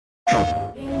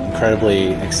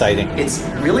incredibly exciting. It's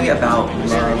really about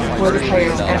love for the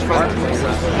players and for the players.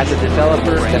 As a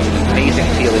developer, that's an amazing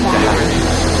feeling to have.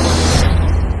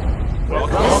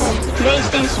 Welcome to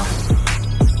PlayStation.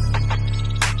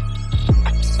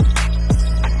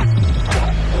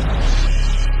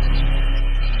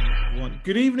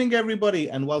 Good evening,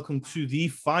 everybody, and welcome to the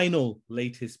final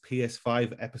latest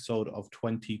PS5 episode of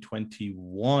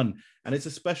 2021. And it's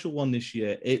a special one this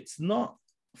year. It's not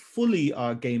fully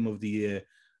our Game of the Year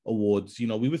awards. You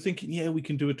know, we were thinking, yeah, we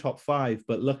can do a top five,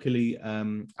 but luckily,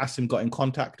 Asim got in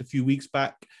contact a few weeks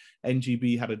back.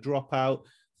 NGB had a dropout,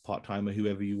 part-timer,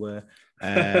 whoever you were,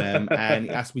 and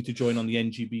he asked me to join on the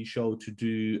NGB show to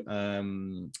do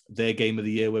their Game of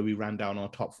the Year, where we ran down our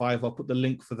top five. I'll put the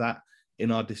link for that in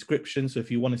our description. So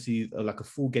if you want to see like a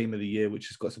full Game of the Year, which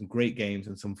has got some great games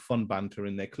and some fun banter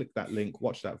in there, click that link,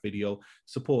 watch that video,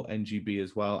 support NGB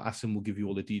as well. Asim will give you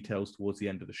all the details towards the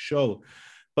end of the show.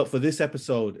 But for this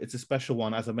episode, it's a special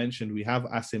one. As I mentioned, we have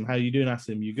Asim. How are you doing,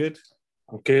 Asim? You good?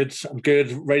 I'm good.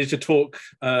 Ready to talk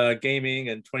gaming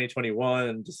and 2021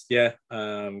 and just,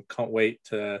 can't wait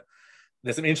to...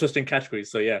 There's some interesting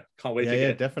categories, so can't wait to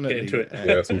get into it.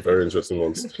 Yeah, some very interesting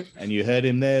ones. And you heard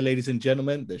him there, ladies and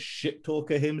gentlemen, the shit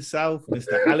talker himself,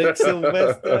 Mr. Alex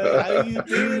Sylvester. How you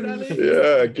doing, Alex?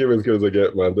 Yeah, give as good as I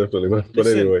get, man. Definitely, man. But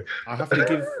Listen, anyway, I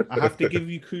have to give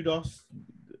you kudos.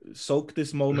 Soak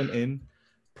this moment in.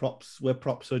 Props where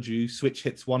props are due. Switch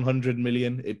hits 100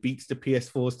 million. It beats the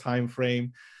PS4's time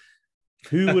frame.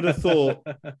 Who would have thought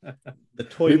the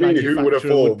toy manufacturer who would have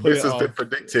thought? This has off? been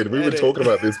predicted. We were talking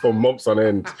about this for months on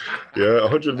end. Yeah,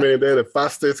 100 million. They're the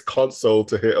fastest console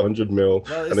to hit 100 mil,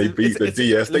 and they beat the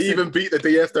DS. They even beat the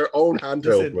DS, their own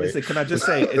handheld. Listen, can I just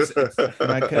say,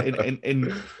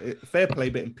 in fair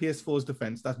play, but in PS4's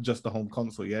defense, that's just a home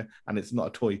console, yeah, and it's not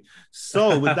a toy.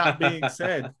 So, with that being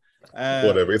said.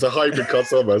 Whatever, it's a hybrid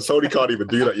console, man. Sony can't even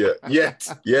do that yet.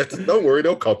 Don't worry,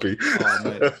 they'll copy.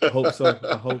 Mate, I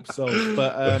hope so.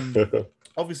 But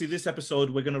obviously this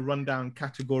episode we're going to run down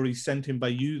categories sent in by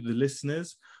you, the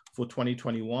listeners, for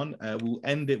 2021. We'll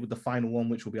end it with the final one,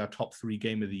 which will be our top 3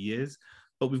 Game of the Years.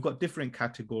 But we've got different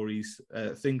categories,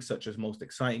 things such as most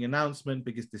exciting announcement,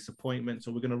 biggest disappointment.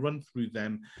 So we're going to run through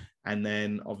them, and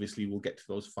then obviously we'll get to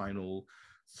those final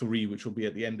 3, which will be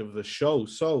at the end of the show.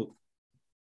 So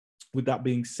with that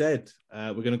being said,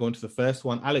 we're going to go into the first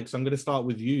one. Alex, I'm going to start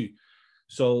with you.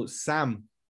 So Sam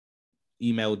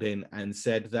emailed in and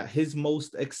said that his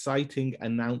most exciting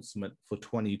announcement for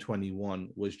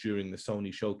 2021 was during the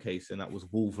Sony showcase, and that was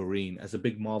Wolverine. As a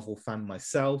big Marvel fan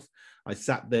myself, I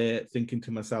sat there thinking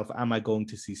to myself, am I going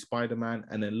to see Spider-Man?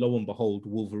 And then lo and behold,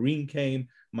 Wolverine came.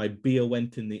 My beer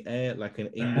went in the air like an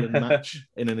England match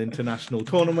in an international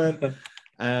tournament.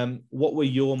 What was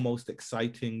your most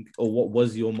exciting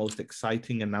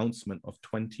announcement of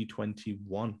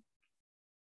 2021?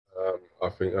 I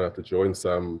think I have to join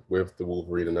Sam with the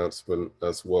Wolverine announcement,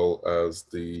 as well as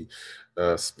the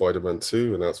Spider-Man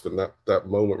 2 announcement. That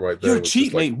moment right there. You're a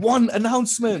cheat, mate. One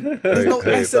announcement. There's no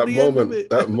S at the moment, end of it.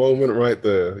 That moment right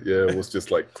there, it was just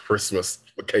like Christmas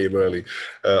came early.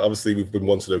 Obviously, we've been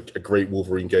wanting a great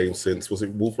Wolverine game since. Was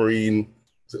it Wolverine?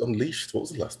 Was it Unleashed? What was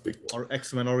the last big one? Or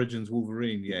X-Men Origins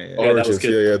Wolverine, Origins,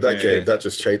 that game, that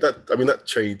just changed. That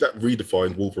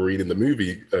redefined Wolverine in the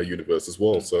movie universe as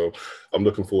well. So I'm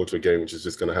looking forward to a game which is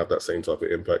just going to have that same type of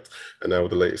impact. And now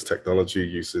with the latest technology,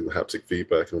 using haptic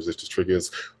feedback and resistance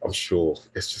triggers, I'm sure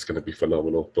it's just going to be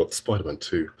phenomenal. But Spider-Man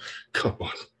 2, come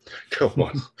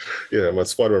on. Yeah, man,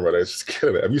 Spider-Man right there is just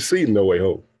killing it. Have you seen No Way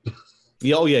Home?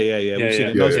 Yeah, We've seen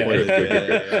it. No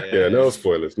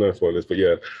spoilers. No spoilers. But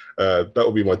that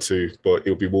will be my 2. But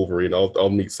it'll be Wolverine.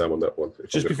 I'll meet Sam on that one.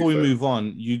 Just before we move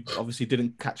on, you obviously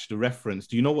didn't catch the reference.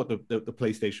 Do you know what the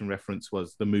PlayStation reference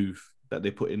was? The move that they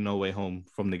put in No Way Home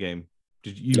from the game.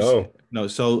 Did you? No.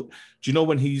 So do you know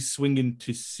when he's swinging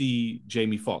to see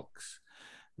Jamie Foxx?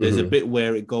 There's a bit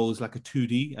where it goes like a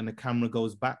 2D and the camera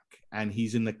goes back and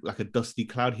he's in like a dusty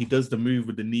cloud. He does the move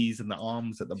with the knees and the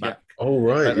arms at the back. Oh,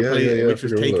 right. Which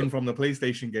was taken from the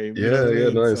PlayStation game.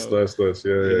 Nice.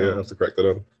 I have to crack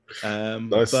that on.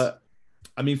 Nice. But,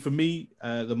 I mean, for me,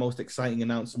 the most exciting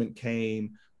announcement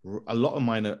came... A lot of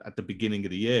mine are at the beginning of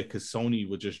the year because Sony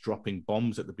were just dropping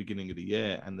bombs at the beginning of the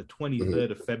year. And the 23rd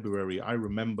of February, I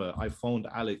remember I phoned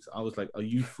Alex. I was like, are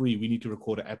you free? We need to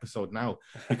record an episode now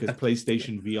because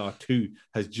PlayStation VR 2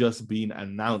 has just been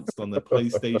announced on the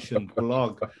PlayStation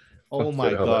blog. Oh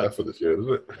my God. For this year,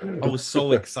 isn't it? I was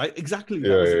so excited. Exactly. That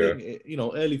was the thing. It,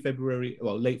 early February,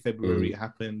 late February it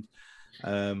happened.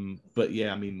 But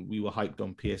yeah, I mean, we were hyped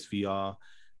on PSVR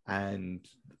and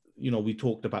we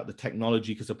talked about the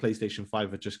technology because the PlayStation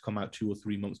 5 had just come out 2 or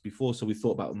 3 months before. So we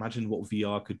thought about, imagine what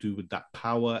VR could do with that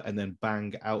power. And then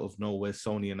bang, out of nowhere,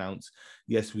 Sony announced,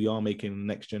 yes, we are making the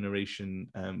next generation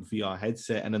VR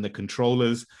headset. And then the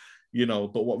controllers,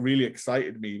 but what really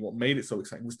excited me, what made it so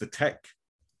exciting was the tech.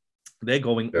 They're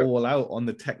going all out on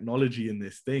the technology in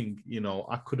this thing.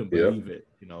 I couldn't believe it,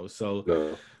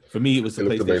 So for me, it was the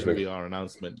PlayStation VR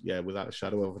announcement. Yeah, without a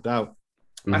shadow of a doubt.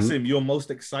 Asim, your most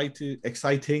exciting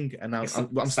announcement.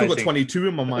 I'm still got 22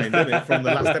 in my mind, isn't it, from the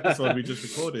last episode we just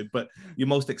recorded, but your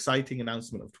most exciting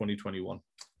announcement of 2021.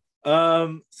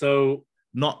 So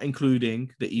not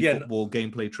including the eFootball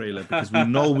gameplay trailer, because we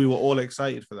know we were all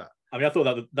excited for that. I mean, I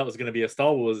thought that was going to be a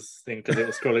Star Wars thing because it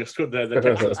was the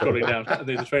text was scrolling down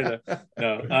the trailer.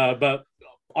 No, but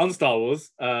on Star Wars,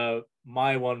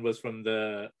 my one was from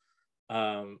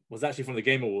was actually from the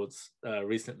Game Awards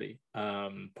recently.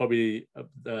 Probably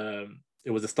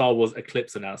it was the Star Wars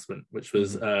Eclipse announcement, which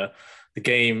was the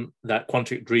game that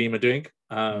Quantic Dream are doing.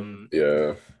 I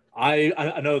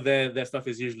know their stuff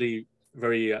is usually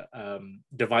very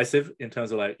divisive in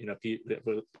terms of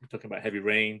we're talking about Heavy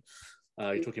Rain,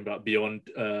 you're talking about Beyond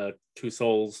Two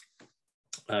Souls,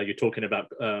 you're talking about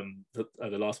the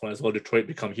last one as well, Detroit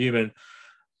Become Human.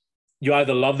 You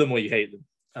either love them or you hate them.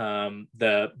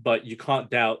 But you can't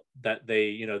doubt that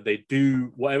they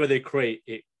do whatever they create,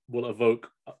 it will evoke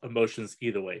emotions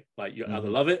either way. Like you either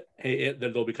love it, hate it,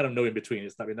 then there'll be kind of no in between.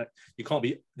 It's not you can't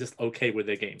be just okay with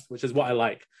their games, which is what I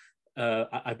like.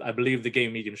 I believe the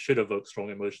game medium should evoke strong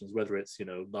emotions, whether it's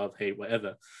love, hate,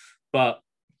 whatever. But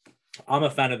I'm a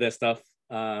fan of their stuff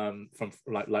from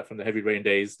the Heavy Rain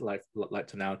days, like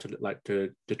to now to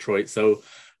Detroit. So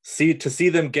see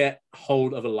them get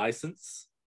hold of a license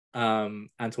and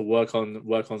to work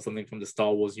on something from the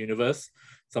Star Wars universe,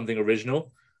 something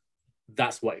original.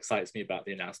 That's what excites me about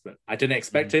the announcement. I didn't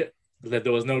expect it.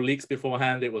 There was no leaks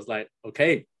beforehand. It was like,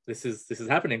 okay, this is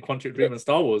happening. Quantic Dream and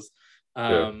Star Wars.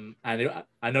 And I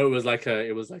know it was like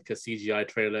a CGI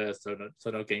trailer, so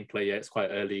no gameplay yet. It's quite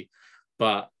early,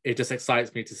 but it just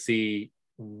excites me to see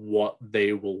what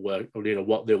they will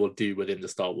what they will do within the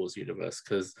Star Wars universe,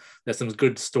 because there's some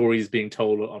good stories being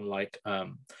told on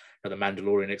the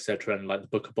Mandalorian, etc., and like the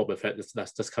Book of Boba Fett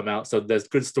that's just come out. So there's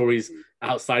good stories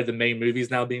outside the main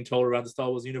movies now being told around the Star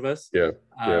Wars universe.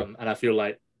 And I feel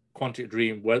like Quantic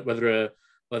Dream, whether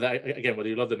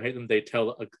you love them, hate them, they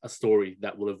tell a story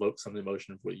that will evoke some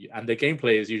emotion for you. And their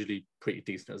gameplay is usually pretty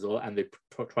decent as well, and they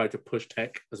try to push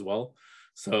tech as well.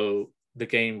 So the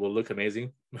game will look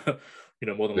amazing,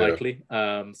 more than likely.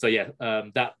 That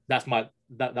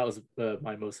was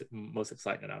my most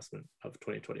exciting announcement of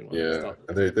 2021. Yeah,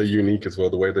 and they're unique as well.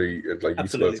 The way they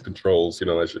use those controls,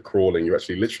 as you're crawling, you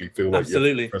actually literally feel like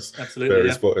you press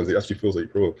various buttons. It actually feels like you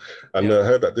crawl. And I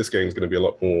heard that this game is going to be a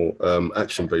lot more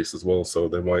action based as well. So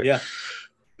they might.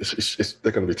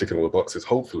 They're going to be ticking all the boxes,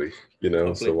 hopefully,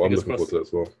 so I'm looking forward to that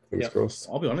as well. Fingers crossed.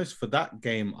 I'll be honest, for that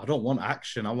game, I don't want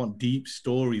action. I want deep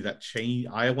story that change.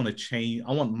 I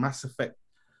want Mass Effect,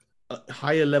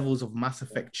 higher levels of Mass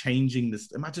Effect changing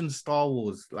this. Imagine Star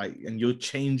Wars, and you're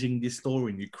changing this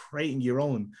story and you're creating your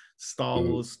own Star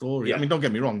Wars story. I mean, don't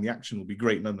get me wrong, the action will be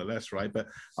great nonetheless, right? But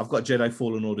I've got Jedi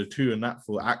Fallen Order 2 and that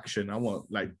for action. I want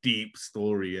deep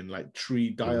story and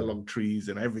dialogue trees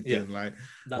and everything. I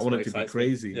want it to be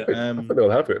crazy. I think they'll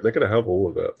have it. They're going to have all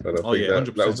of that. And I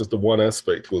think that was just the one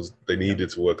aspect was they needed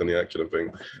to work on the action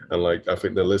thing. And I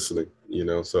think they're listening,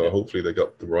 so hopefully they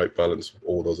got the right balance of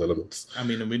all those elements. I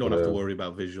mean, and we don't have to worry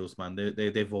about visuals, man.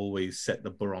 They've always set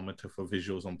the barometer for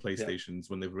visuals on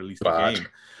PlayStations when they've released the game.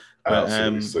 But,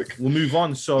 we'll move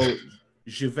on. So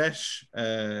Javesh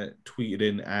tweeted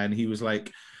in and he was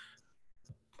like,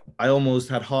 I almost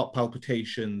had heart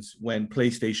palpitations when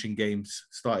PlayStation games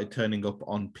started turning up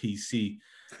on PC.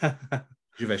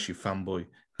 Javesh, you fanboy.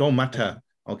 Don't matter.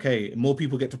 Okay, more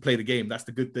people get to play the game. That's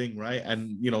the good thing, right?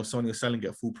 And, Sony was selling it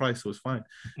at full price, so it's fine.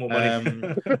 More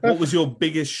money. What was your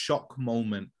biggest shock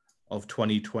moment of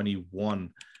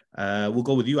 2021? We'll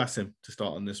go with you, Asim, to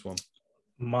start on this one.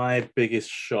 My biggest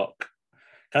shock.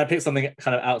 Can I pick something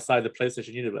kind of outside the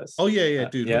PlayStation universe? Oh, yeah,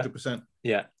 dude, 100%.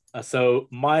 Yeah. So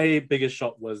my biggest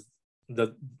shock was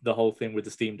the whole thing with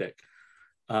the Steam Deck.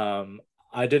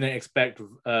 I didn't expect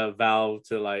Valve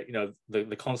to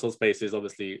the console space is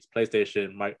obviously it's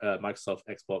PlayStation, Microsoft,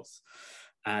 Xbox,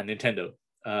 and Nintendo.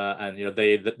 And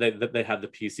they have the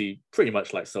PC pretty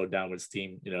much sewed down with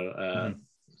Steam.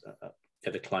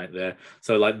 Get the client there,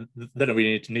 so they don't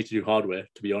really need to do hardware,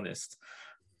 to be honest.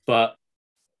 But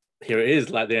here it is.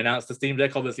 They announced the Steam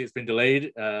Deck. Obviously, it's been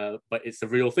delayed, but it's a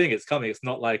real thing. It's coming. It's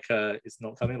not it's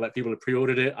not coming. People have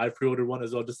pre-ordered it. I pre-ordered one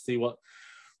as well, just to see what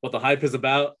what the hype is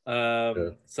about.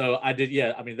 So I did,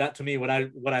 I mean, that to me, when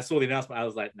I saw the announcement, I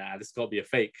was like, nah, this got to be a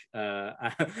fake.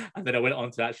 And then I went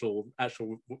on to actual,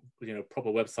 proper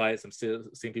websites. I'm still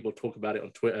seeing people talk about it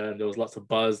on Twitter, and there was lots of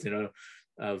buzz,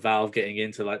 Valve getting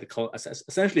into like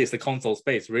essentially it's the console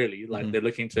space, really. Like they're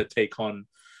looking to take on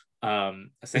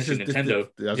essentially Nintendo.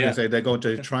 I was gonna say they're going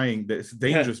to trying. It's a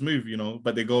dangerous move,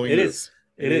 but they're going. It is.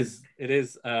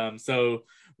 So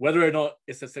whether or not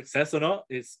it's a success or not,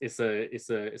 it's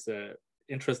a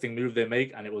interesting move they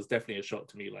make, and it was definitely a shock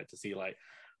to me, like to see like,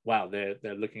 wow, they're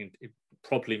looking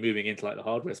properly moving into like the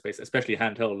hardware space, especially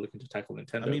handheld, looking to tackle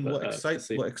Nintendo. I mean, what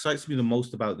excites me the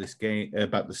most about this game,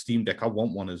 about the Steam Deck, I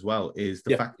want one as well, is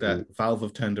the fact that Valve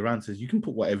have turned around and says you can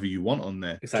put whatever you want on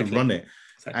there to run it.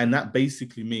 And that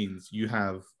basically means you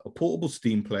have a portable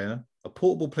Steam player, a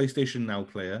portable PlayStation Now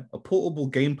player, a portable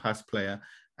Game Pass player,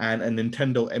 and a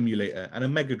Nintendo emulator, and a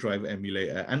Mega Drive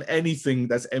emulator, and anything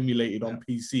that's emulated on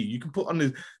PC. You can put on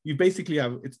this. You basically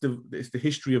have it's the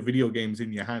history of video games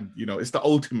in your hand. It's the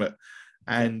ultimate.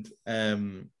 And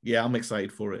I'm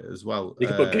excited for it as well. You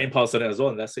can put Game Pass on it as well,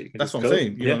 and that's it. That's what I'm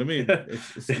saying. You know what I mean?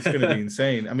 It's going to be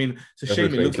insane. I mean, it's a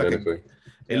shame.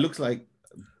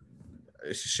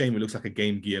 It's a shame it looks like a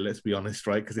Game Gear. Let's be honest,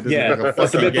 right? Because it doesn't look like a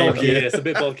fucking Game Gear. It's a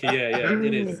bit bulky. Yeah,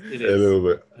 it is. A little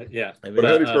bit. But I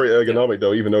heard it's very ergonomic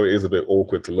though, even though it is a bit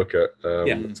awkward to look at.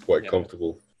 It's quite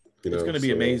comfortable. It's going to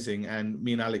be amazing. And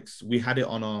me and Alex, we had it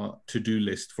on our to-do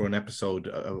list for an episode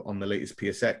on the latest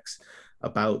PSX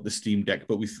about the Steam Deck,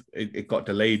 but it got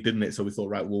delayed, didn't it? So we thought,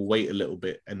 right, we'll wait a little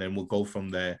bit and then we'll go from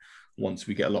there once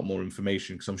we get a lot more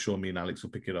information, because I'm sure me and Alex will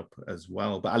pick it up as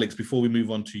well. But Alex, before we move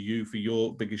on to you for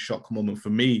your biggest shock moment, for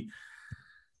me,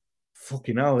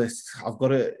 fucking hell, I've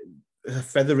got a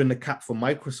feather in the cap for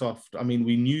Microsoft. I mean,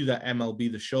 we knew that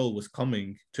MLB The Show was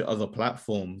coming to other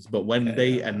platforms, but when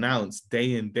they announced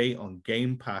day and date on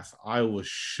Game Pass, I was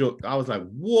shook. I was like,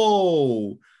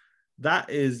 whoa. That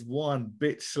is one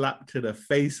bitch slap to the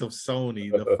face of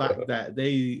Sony. The fact that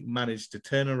they managed to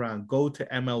turn around, go to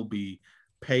MLB,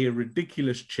 pay a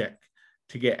ridiculous check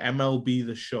to get MLB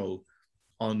The Show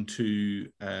onto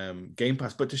Game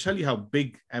Pass. But to show you how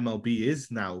big MLB is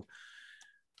now,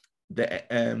 the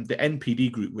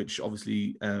NPD group, which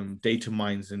obviously data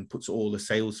mines and puts all the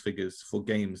sales figures for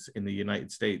games in the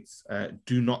United States,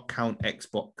 do not count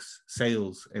Xbox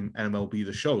sales in MLB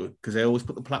The Show, because they always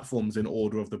put the platforms in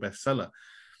order of the bestseller.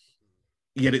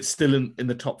 Yet it's still in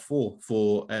the top 4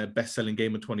 for best-selling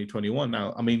game of 2021.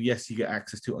 Now, I mean, yes, you get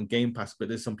access to it on Game Pass, but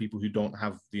there's some people who don't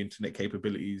have the internet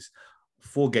capabilities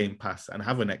for Game Pass and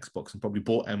have an Xbox and probably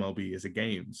bought MLB as a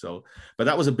game. So, but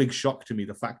that was a big shock to me,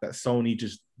 the fact that Sony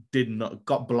just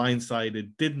got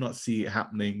blindsided, did not see it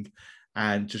happening,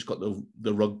 and just got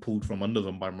the rug pulled from under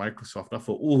them by Microsoft. I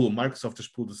thought, Microsoft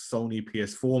just pulled a Sony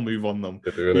PS4 move on them.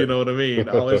 You know what I mean?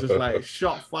 I was just like,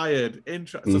 shot fired.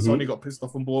 So Sony got pissed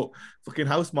off and bought fucking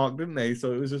Housemarque, didn't they?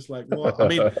 So it was just like, what? I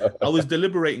mean, I was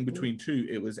deliberating between two.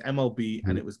 It was MLB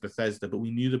and it was Bethesda, but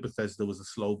we knew the Bethesda was a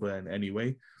slow burn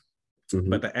anyway.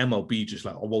 But the MLB, just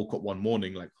like, I woke up one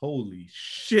morning like, holy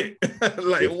shit.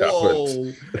 Like,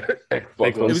 whoa.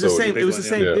 It was the same thing.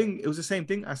 It was the same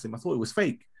thing, Asim. I thought it was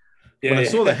fake. When I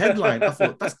saw the headline, I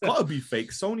thought, that's got to be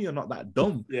fake. Sony are not that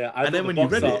dumb. And then when you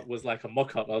read it, was like a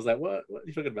mock-up. I was like, what are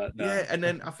you talking about? No. Yeah, and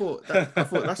then I thought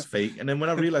that's fake. And then when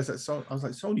I realized that, I was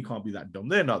like, Sony can't be that dumb.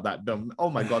 They're not that dumb. Oh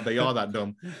my God, they are that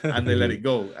dumb. And they let it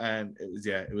go. And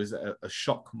it was a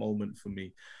shock moment for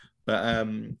me. But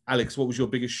Alex, what was your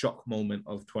biggest shock moment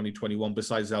of 2021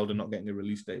 besides Zelda not getting a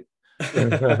release date? You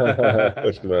were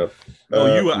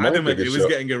adamant it was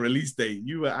getting a release date.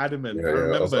 You were adamant. I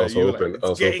remember. I was hoping.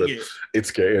 It's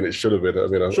getting. It should have been. I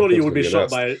mean, surely you would be shocked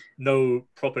by no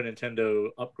proper Nintendo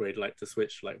upgrade like the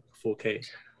Switch, like 4K.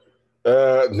 No.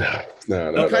 I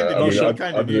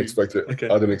didn't expect it. Okay.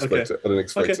 I didn't expect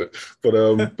it. But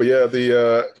yeah,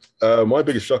 my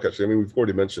biggest shock, actually, I mean, we've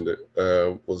already mentioned it,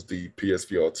 was the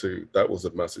PSVR 2. That was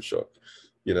a massive shock.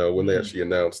 You know, when they actually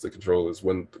announced the controllers,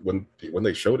 when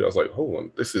they showed it, I was like, hold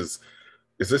on, is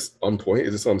this on point?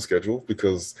 Is this on schedule?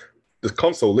 Because the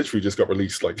console literally just got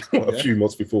released like a few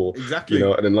months before. Exactly. You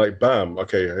know, and then like, bam,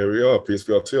 okay, here we are,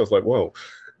 PSVR 2. I was like, wow.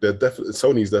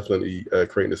 Sony's definitely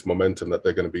creating this momentum that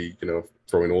they're going to be, you know,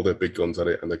 throwing all their big guns at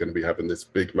it, and they're going to be having this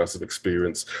big, massive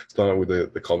experience, starting with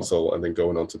the console and then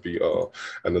going on to VR.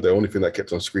 And the only thing that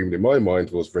kept on screaming in my mind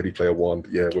was Ready Player One.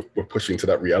 Yeah, we're pushing to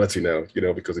that reality now, you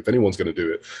know, because if anyone's going to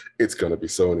do it, it's going to be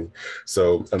Sony.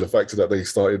 So, and the fact that they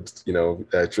started, you know,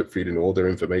 drip feeding all their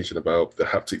information about the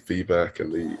haptic feedback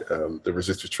and the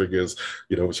resistor triggers,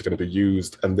 you know, which are going to be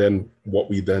used, and then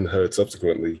what we then heard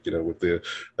subsequently, you know, with the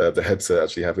headset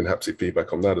actually having haptic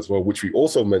feedback on that as well, which we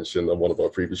also mentioned on one of our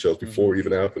previous shows before it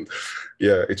even happened.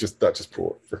 Yeah, that just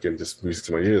brought freaking just music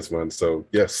to my ears, man. So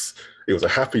yes, it was a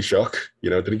happy shock.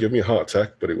 Didn't give me a heart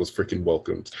attack, but it was freaking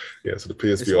welcomed. Yeah, so the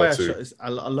PSVR 2. I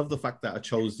love the fact that I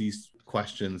chose these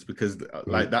questions because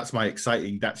that's my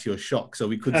exciting, that's your shock. So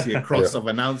we could see a cross of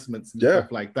announcements and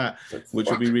stuff like that, which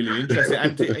would be really interesting.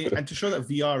 And to show that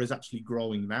VR is actually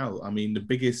growing now. I mean, the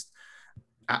biggest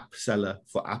app seller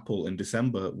for Apple in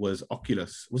December was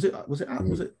Oculus. Was it? I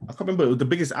can't remember. The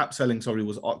biggest app selling,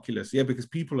 was Oculus. Yeah, because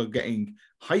people are getting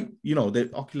hype. The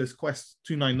Oculus Quest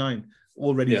 299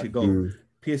 all ready to go.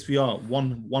 PSVR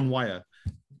one wire.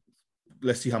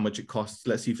 Let's see how much it costs.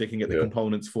 Let's see if they can get the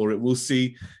components for it. We'll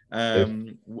see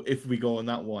if we go on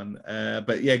that one.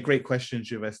 But yeah, great question,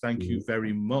 Gervais. Thank you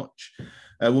very much.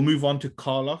 We'll move on to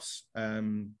Carlos.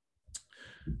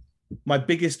 My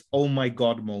biggest oh my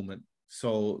God moment.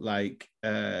 So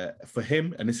for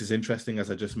him, and this is interesting as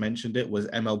I just mentioned it, was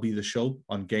MLB The Show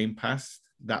on Game Pass.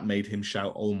 That made him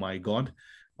shout, oh my God,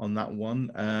 on that one.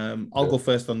 I'll go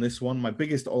first on this one. My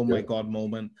biggest oh my God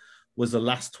moment was the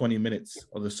last 20 minutes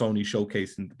of the Sony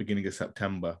showcase in the beginning of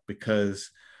September,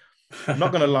 because I'm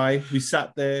not going to lie, we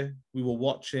sat there, we were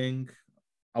watching.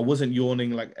 I wasn't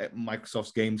yawning like at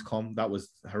Microsoft's Gamescom. That was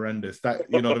horrendous. That,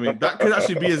 you know what I mean? That could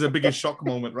actually be as a biggest shock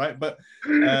moment, right? But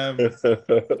I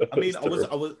mean, I was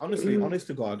honestly, honest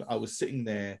to God, I was sitting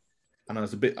there and I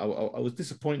was I was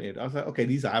disappointed. I was like, okay,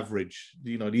 these are average.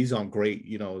 These aren't great.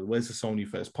 Where's the Sony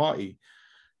first party?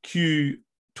 20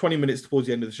 minutes towards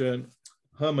the end of the show,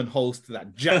 Herman Holst,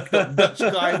 that jacked up Dutch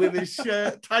guy with his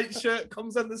tight shirt,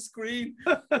 comes on the screen.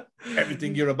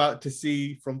 Everything you're about to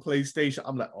see from PlayStation.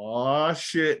 I'm like, oh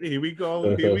shit, here we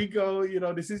go.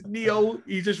 This is Neo.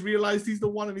 He just realized he's the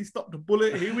one and he stopped the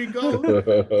bullet. Here we go.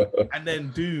 And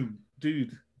then Doom,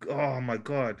 dude. Oh my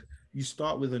God. You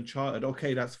start with Uncharted.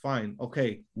 Okay, that's fine.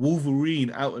 Okay,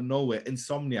 Wolverine out of nowhere.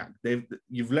 Insomniac.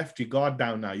 You've left your guard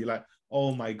down now. You're like,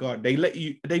 oh my God, they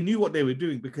knew what they were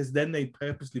doing, because then they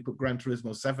purposely put Gran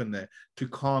Turismo 7 there to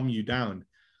calm you down.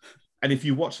 And if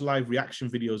you watch live reaction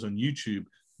videos on YouTube,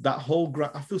 that whole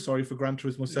I feel sorry for Gran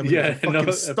Turismo 7. It's a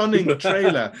fucking stunning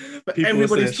trailer, but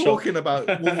everybody's talking about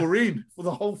Wolverine for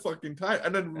the whole fucking time.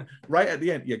 And then right at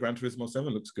the end, Gran Turismo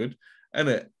 7 looks good. And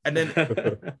then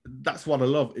that's what I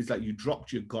love, is that you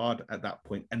dropped your guard at that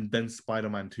point, and then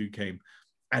Spider-Man 2 came.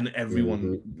 And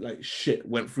everyone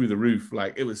went through the roof.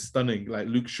 Like, it was stunning. Like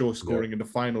Luke Shaw scoring in the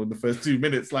final in the first 2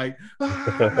 minutes. Like,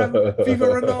 Viva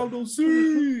Ronaldo,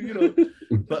 see,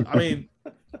 But I mean,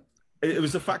 it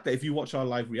was the fact that if you watch our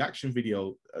live reaction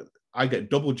video, I get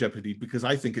double jeopardy, because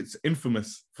I think it's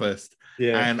Infamous first.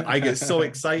 And I get so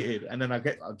excited, and then I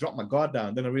drop my guard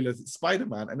down. Then I realize it's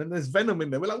Spider-Man, and then there's Venom in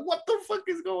there. We're like, what the fuck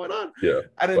is going on?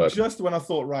 And then just when I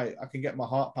thought, right, I can get my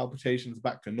heart palpitations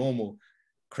back to normal,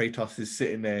 Kratos is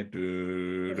sitting there.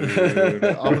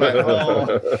 I'm like,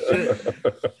 oh shit.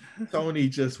 Sony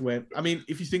just went. I mean,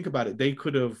 if you think about it, they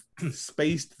could have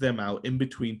spaced them out in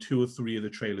between 2 or 3 of the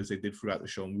trailers they did throughout the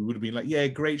show, and we would have been like, yeah,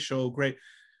 great show, great.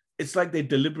 It's like they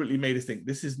deliberately made us think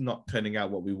this is not turning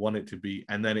out what we want it to be,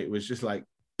 and then it was just like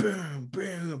boom,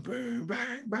 boom, boom,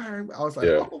 bang, bang. I was like,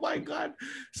 oh my God.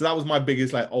 So that was my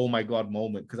biggest oh my God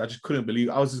moment, because I just couldn't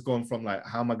believe. I was just going from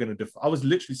how am I going to I was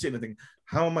literally sitting there thinking,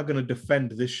 how am I going to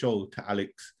defend this show to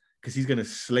Alex, because he's going to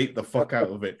slate the fuck out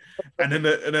of it. And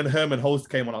then Herman Holst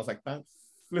came on. I was like, thank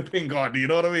flipping God, you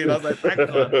know what I mean? I was like, thank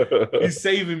God, he's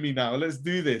saving me now. Let's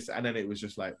do this. And then it was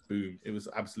just like, boom. It was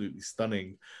absolutely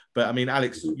stunning. But I mean,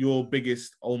 Alex, your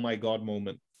biggest oh my God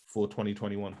moment for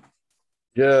 2021?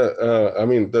 Yeah, I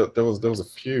mean, there was a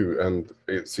few, and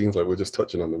it seems like we're just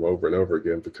touching on them over and over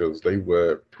again, because they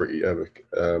were pretty epic.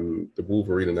 The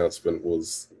Wolverine announcement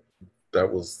was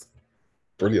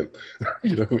brilliant.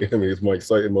 You know what I mean? It's my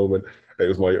exciting moment. It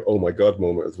was my oh my God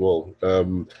moment as well.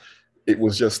 It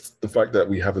was just the fact that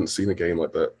we haven't seen a game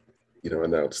like that,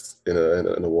 announced in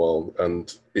a while,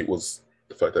 and it was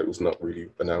the fact that it was not really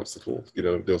announced at all.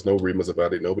 There was no rumors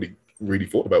about it. Nobody really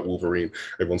thought about Wolverine.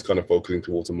 Everyone's kind of focusing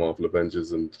towards the Marvel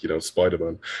Avengers and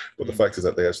Spider-Man. But the fact is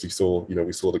that they actually saw,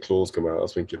 we saw the claws come out. I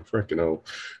was thinking, freaking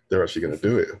they're actually going to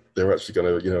do it. They're actually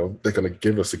going to, they're going to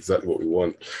give us exactly what we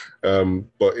want.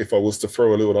 But if I was to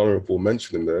throw a little honorable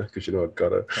mention in there, because I've got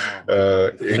to,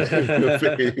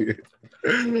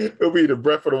 it'll be the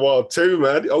Breath of the Wild 2,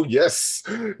 man. Oh yes,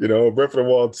 Breath of the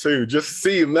Wild 2. Just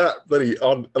seeing that bloody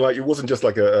on, it wasn't just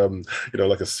like a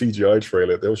like a CGI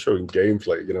trailer. They were showing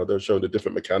gameplay. They were showing the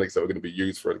different mechanics that were going to be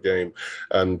used for the game,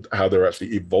 and how they're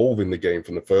actually evolving the game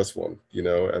from the first one.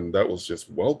 And that was just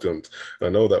welcomed. And I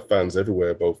know that fans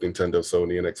everywhere, both Nintendo,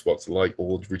 Sony, and Xbox alike,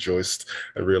 all rejoiced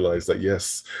and realized that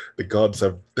yes, the gods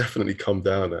have definitely come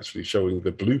down, actually showing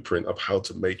the blueprint of how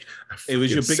to make a It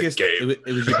was your biggest game. It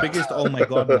was your biggest oh my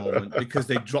God moment because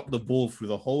they dropped the ball through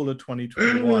the whole of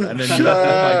 2021. And then you're like, oh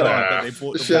my God, that they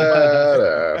bought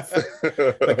the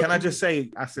ball. But can I just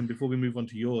say, Asim, before we move on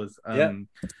to yours,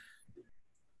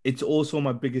 it's also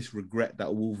my biggest regret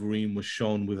that Wolverine was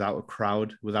shown without a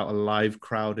crowd, without a live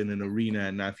crowd in an arena.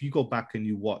 And now, if you go back and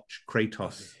you watch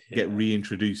Kratos get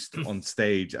reintroduced on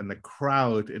stage and the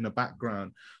crowd in the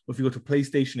background, or if you go to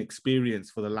PlayStation Experience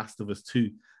for the Last of Us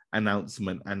 2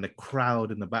 announcement and the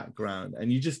crowd in the background,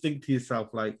 and you just think to yourself,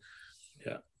 like,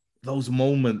 those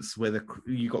moments where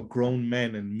you got grown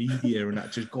men and media and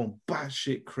that just going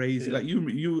batshit crazy. Like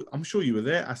you, I'm sure you were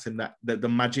there, Asim, that the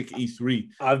Magic E3.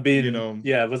 I've been,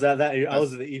 was that I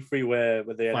was at the E3 where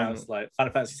they announced like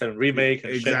Final Fantasy 7 remake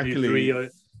and Shenmue 3.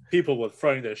 People were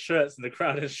throwing their shirts in the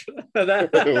crowd and shit like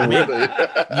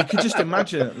that. You could just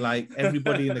imagine, like,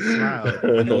 everybody in the crowd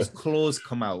when those claws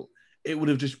come out. It would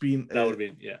have just been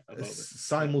a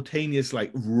simultaneous like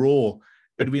roar.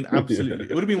 It would have been absolutely.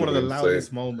 It would have been one of the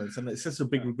loudest moments, and it's just a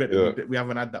big regret that we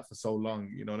haven't had that for so long.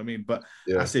 You know what I mean? But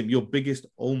Asim, your biggest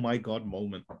oh my God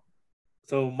moment.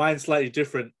 So mine's slightly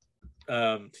different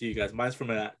to you guys. Mine's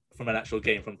from an actual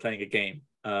game, from playing a game.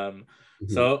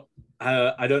 So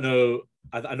I don't know.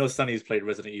 I know Sunny's played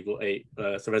Resident Evil 8,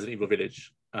 so Resident Evil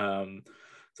Village.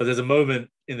 So there's a moment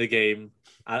in the game.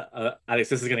 Alex,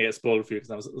 this is going to get spoiled for you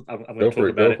because I'm going to talk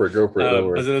about it. Go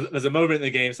for it. There's a moment in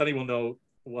the game. Sunny will know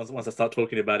once I start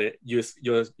talking about it. You're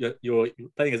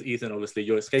playing as Ethan. Obviously,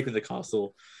 you're escaping the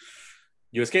castle.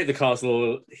 You escape the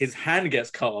castle. His hand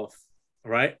gets cut off,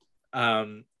 right?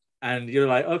 And you're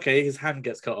like, okay, his hand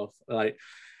gets cut off. Like,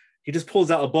 he just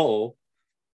pulls out a bottle,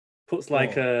 puts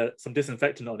like some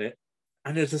disinfectant on it,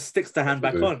 and it just sticks the hand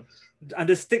back on. And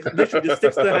literally just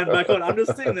sticks the hand back on. I'm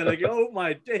just sitting there like, oh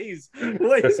my days,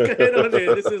 what is going on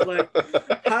here? This is like,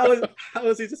 how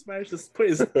has he just managed to put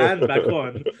his hand back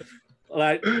on?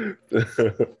 Like, can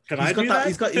I do that?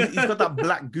 He's got that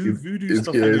black goo voodoo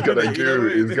stuff. Yeah, he's got that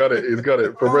goo. He's got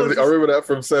it. From I remember that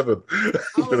from 7. You know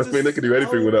what I mean? They can do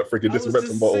anything with that freaking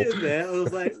disinfectant bottle. There, I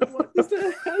was like, what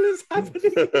the hell is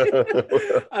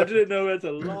happening? I didn't know where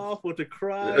to laugh or to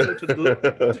cry or to look.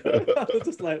 I was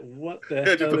just like, what the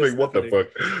hell? Just think, what the fuck?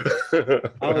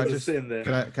 I was just sitting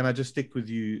there. Can I just stick with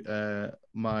you?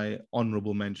 My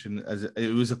honorable mention, as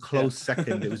it was a close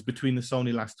second. It was between the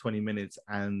Sony last 20 minutes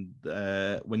and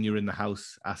when you're in the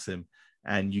house, Asim,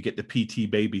 and you get the PT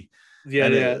baby.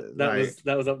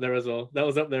 That was up there as well.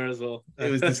 It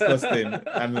was disgusting.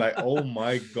 And like, oh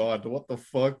my God, what the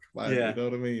fuck, man? You know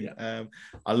what I mean?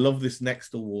 I love this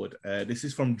next award. This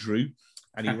is from Drew,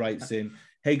 and he writes in,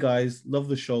 hey guys, love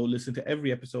the show, listen to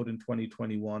every episode in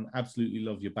 2021, absolutely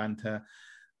love your banter.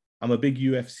 I'm a big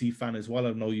UFC fan as well.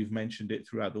 I know you've mentioned it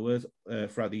throughout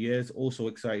the years. Also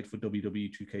excited for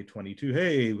WWE 2K22.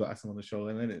 Hey, we've got Asim on the show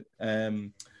in a minute.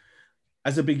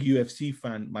 As a big UFC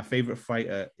fan, my favorite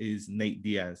fighter is Nate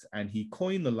Diaz, and he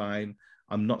coined the line,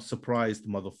 "I'm not surprised,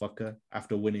 motherfucker,"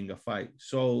 after winning a fight.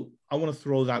 So I want to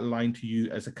throw that line to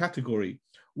you as a category.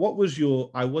 What was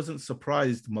your "I wasn't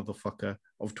surprised, motherfucker"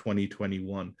 of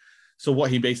 2021? So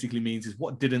what he basically means is,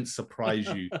 what didn't surprise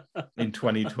you in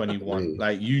 2021?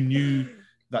 Like, you knew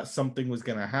that something was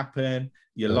going to happen.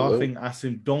 You're laughing,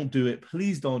 Asim, don't do it.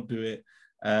 Please don't do it.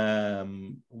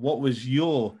 What was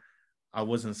your "I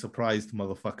wasn't surprised,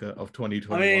 motherfucker" of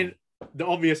 2021? I mean, the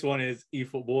obvious one is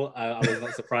eFootball. I was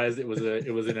not surprised. It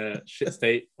was in a shit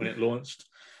state when it launched,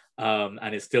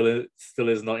 and it still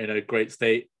is not in a great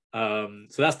state. So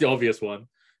that's the obvious one.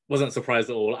 Wasn't surprised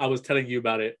at all. I was telling you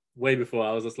about it way before.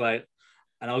 I was just like,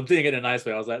 and I was doing it in a nice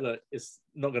way. I was like, look, it's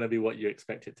not going to be what you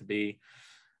expect it to be.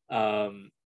 And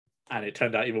it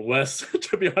turned out even worse,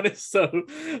 to be honest. So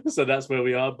that's where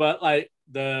we are. But like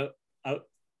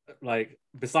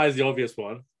besides the obvious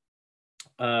one,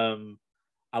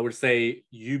 I would say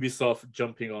Ubisoft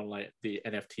jumping on like the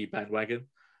NFT bandwagon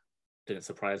didn't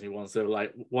surprise me. Once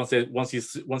you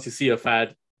see a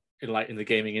fad in the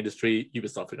gaming industry,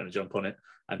 Ubisoft are going to jump on it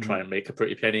and try and make a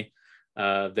pretty penny.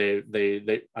 I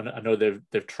know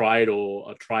they've tried or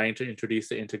are trying to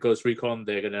introduce it into Ghost Recon.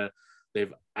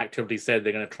 They've actively said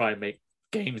they're going to try and make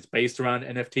games based around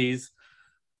NFTs.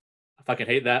 I fucking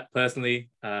hate that personally,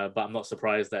 but I'm not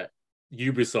surprised that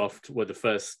Ubisoft were the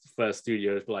first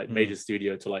studio, like major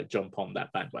studio, to like jump on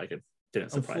that bandwagon.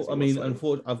 Didn't surprise me. I mean,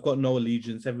 unfortunately, I've got no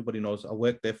allegiance. Everybody knows I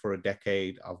worked there for a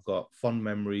decade. I've got fond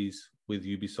memories with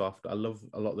Ubisoft. I love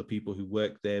a lot of the people who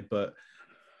work there, but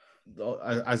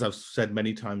as I've said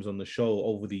many times on the show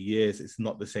over the years, it's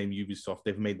not the same Ubisoft.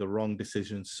 They've made the wrong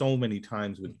decisions so many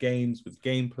times with games, with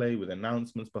gameplay, with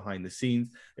announcements behind the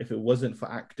scenes. If it wasn't for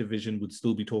Activision, we'd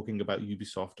still be talking about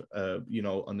Ubisoft,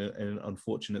 in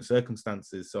unfortunate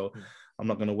circumstances. So I'm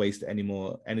not going to waste any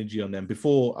more energy on them.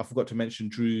 Before, I forgot to mention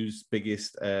Drew's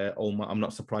biggest, I'm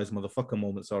not surprised motherfucker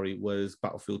moment, was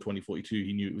Battlefield 2042.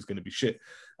 He knew it was going to be shit.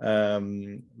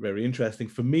 Very interesting.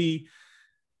 For me,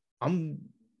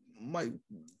 might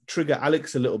trigger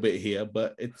Alex a little bit here,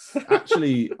 but it's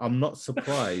actually I'm not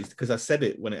surprised because I said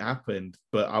it when it happened,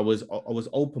 but I was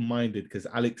open-minded because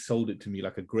Alex sold it to me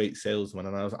like a great salesman,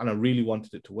 and I really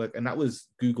wanted it to work. And that was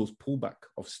Google's pullback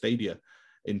of Stadia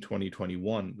in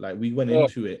 2021. Like we went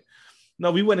into it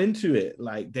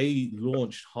like they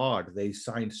launched hard. They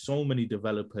signed so many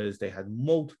developers. They had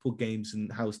multiple games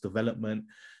in house development.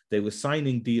 They were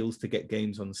signing deals to get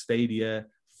games on Stadia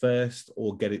first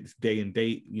or get it day and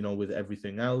date, with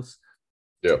everything else.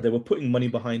 Yeah, they were putting money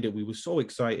behind it. We were so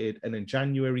excited. And then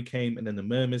January came, and then the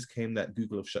murmurs came that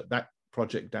Google have shut that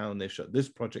project down. They shut this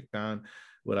project down.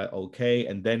 We're like, okay.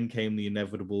 And then came the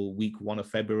inevitable week 1 of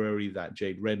February that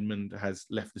Jade Redmond has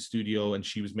left the studio, and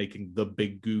she was making the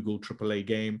big Google AAA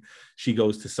game. She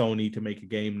goes to Sony to make a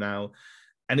game now.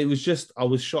 And it was just, I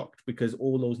was shocked because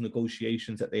all those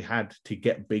negotiations that they had to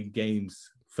get big games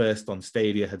first on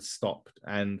Stadia had stopped,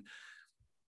 and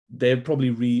they're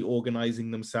probably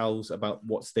reorganizing themselves about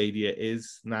what Stadia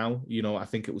is now. I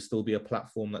think it will still be a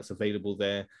platform that's available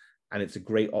there, and it's a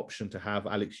great option to have.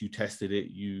 Alex, you tested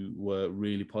it, you were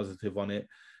really positive on it,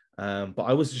 but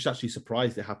I was just actually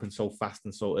surprised it happened so fast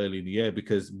and so early in the year,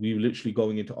 because we were literally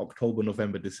going into October,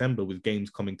 November, December with games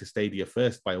coming to Stadia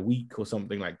first by a week or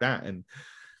something like that. And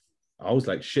I was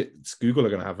like, shit, Google are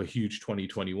going to have a huge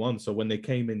 2021. So when they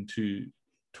came into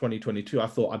 2022, I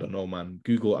thought, I don't know, man,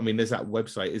 Google, I mean, there's that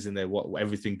website, isn't there, what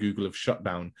everything Google have shut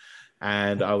down,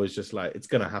 and I was just like, it's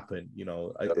gonna happen,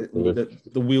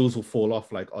 the wheels will fall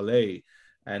off like Olay.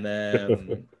 And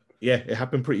yeah, it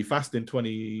happened pretty fast in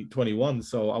 2021,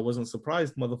 so I wasn't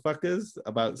surprised, motherfuckers,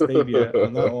 about Stadia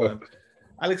on that one.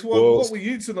 Alex, what were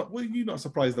you not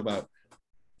surprised about?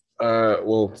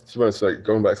 Well, to be honest, like,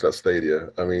 going back to that Stadia,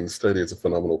 I mean, Stadia is a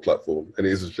phenomenal platform, and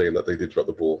it is a shame that they did drop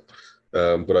the ball.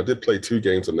 But I did play 2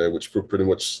 games on there, which were pretty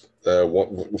much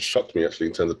what shocked me actually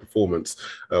in terms of performance.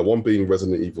 One being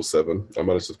Resident Evil 7. I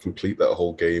managed to complete that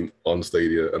whole game on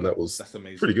Stadia, and that's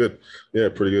pretty good. Yeah,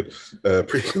 pretty good.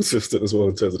 Pretty consistent as well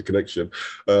in terms of the connection.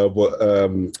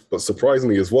 But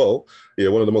surprisingly as well, yeah,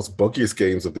 one of the most buggiest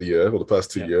games of the year, or the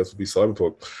past 2 years, would be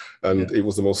Cyberpunk. And it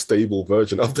was the most stable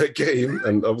version of that game.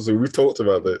 And obviously we've talked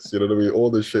about this, you know what I mean? All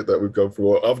the shit that we've gone through,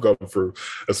 or I've gone through,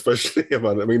 especially,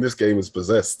 man. I mean, this game is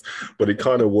possessed, but it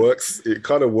kind of works. It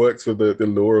kind of works with the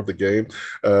lore of the game.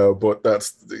 But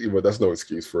that's no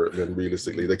excuse for it. I mean,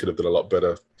 realistically, they could have done a lot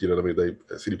better. You know what I mean?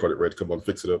 CD Projekt Red, come on,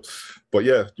 fix it up. But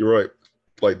yeah, you're right.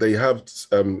 Like, they have,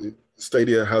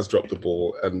 Stadia has dropped the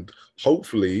ball, and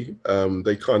hopefully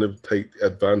they kind of take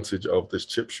advantage of this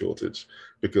chip shortage,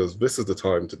 because this is the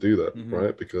time to do that,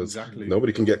 right? Because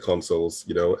nobody can get consoles.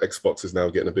 Xbox is now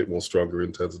getting a bit more stronger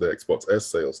in terms of their Xbox S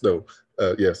sales.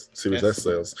 Series S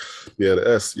sales. Yeah, the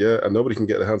S, and nobody can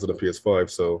get their hands on a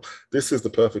PS5. So this is the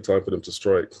perfect time for them to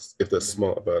strike if they're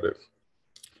smart about it.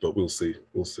 But we'll see.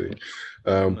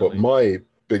 But my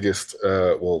biggest,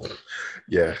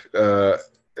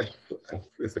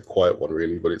 it's a quiet one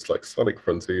really, but it's like Sonic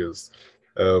Frontiers.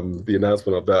 The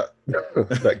announcement of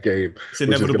that game, which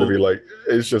is going to be like,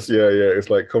 it's just it's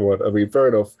like, come on. I mean, fair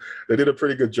enough, they did a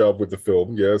pretty good job with the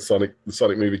film. The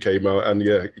Sonic movie came out, and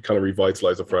it kind of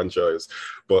revitalized the franchise.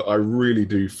 But I really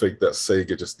do think that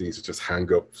Sega just needs to just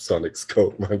hang up Sonic's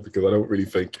coat, man, because I don't really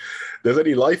think there's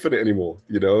any life in it anymore.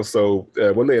 So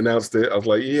when they announced it, I was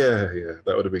like,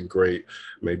 that would have been great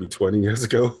maybe 20 years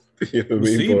ago. You know what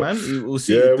I mean? Man. We'll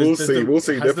see. Yeah, we'll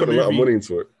see. They put a lot of money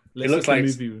into it. It looks like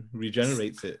the movie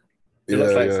regenerates it. It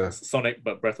looks like Sonic,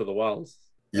 but Breath of the Wild.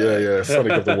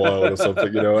 Sonic of the Wild or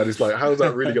something, and it's like, how's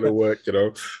that really going to work,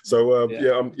 So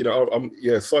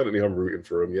silently I'm rooting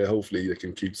for them. Hopefully they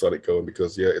can keep Sonic going,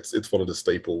 because it's one of the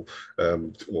staple,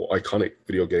 iconic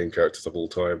video game characters of all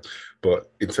time. But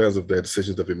in terms of their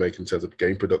decisions they've been making in terms of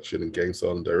game production and game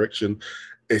style and direction,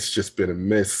 it's just been a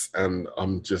miss. And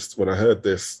I'm just, when I heard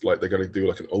this, like, they're going to do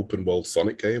like an open world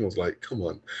Sonic game, I was like, come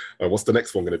on, what's the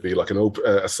next one going to be? Like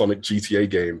a Sonic GTA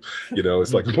game,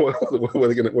 It's like,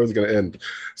 where's it going to end?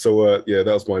 So that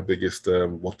was my biggest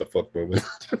what the fuck moment.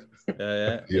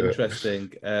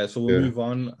 Interesting. So we'll move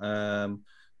on.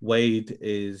 Wade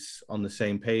is on the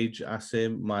same page as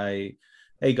him. My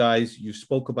Hey guys, you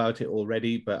spoke about it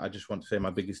already, but I just want to say my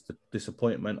biggest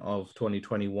disappointment of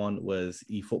 2021 was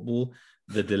eFootball.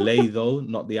 The delay, though,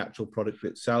 not the actual product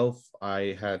itself.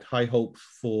 I had high hopes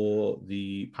for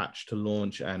the patch to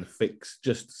launch and fix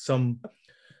just some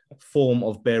form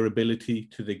of bearability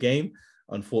to the game.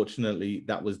 Unfortunately,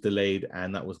 that was delayed,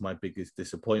 and that was my biggest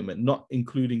disappointment, not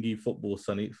including eFootball,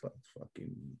 Sonny.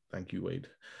 Fucking thank you, Wade.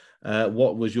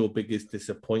 What was your biggest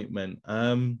disappointment?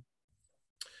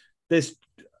 If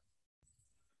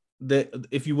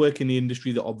you work in the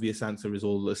industry, the obvious answer is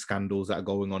all the scandals that are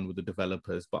going on with the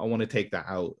developers. But I want to take that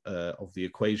out of the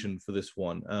equation for this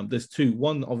one. There's two.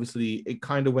 One, obviously, it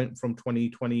kind of went from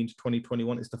 2020 into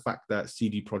 2021. It's the fact that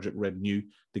CD Projekt Red knew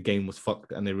the game was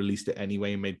fucked and they released it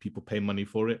anyway and made people pay money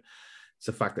for it. It's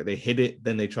the fact that they hid it.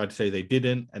 Then they tried to say they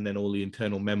didn't. And then all the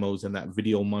internal memos and that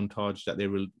video montage that they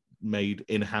made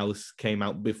in-house came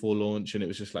out before launch, and it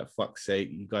was just like, fuck's sake,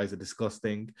 you guys are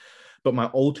disgusting. But my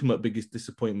ultimate biggest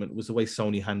disappointment was the way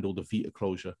Sony handled the Vita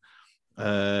closure.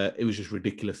 It was just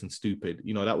ridiculous and stupid.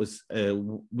 You know, that was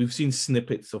we've seen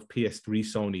snippets of PS3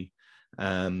 Sony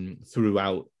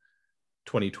throughout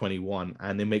 2021,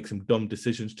 and they make some dumb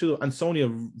decisions too. And Sony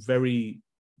are very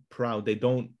proud. They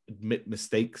don't admit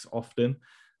mistakes often.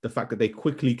 The fact that they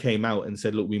quickly came out and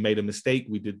said, look, we made a mistake,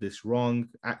 we did this wrong,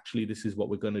 actually this is what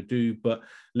we're going to do. But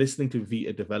listening to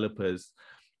Vita developers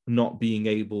not being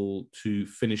able to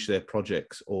finish their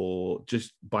projects, or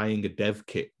just buying a dev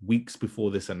kit weeks before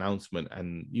this announcement,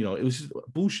 and you know, it was just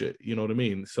bullshit, you know what I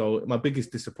mean? So my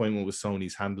biggest disappointment was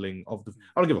Sony's handling of the,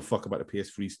 I don't give a fuck about the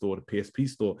PS3 store, the PSP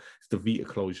store, it's the Vita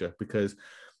closure, because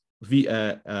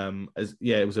Vita,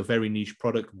 it was a very niche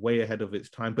product, way ahead of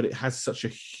its time, but it has such a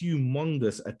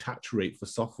humongous attach rate for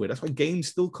software. That's why games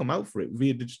still come out for it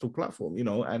via digital platform, you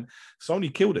know, and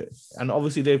Sony killed it. And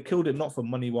obviously they've killed it not for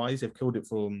money-wise, they've killed it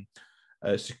from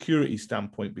a security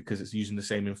standpoint, because it's using the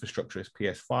same infrastructure as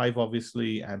PS5,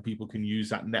 obviously, and people can use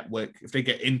that network. If they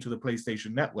get into the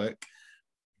PlayStation network,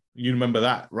 you remember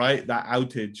that, right? That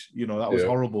outage, you know, that was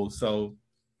horrible. So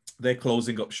they're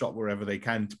closing up shop wherever they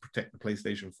can to protect the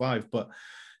PlayStation 5. But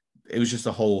it was just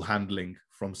a whole handling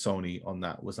from Sony on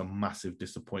that was a massive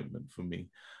disappointment for me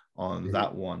on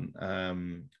that one.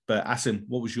 But Asim,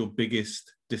 what was your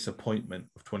biggest disappointment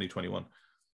of 2021?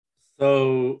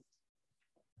 So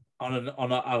on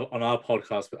our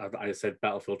podcast, I said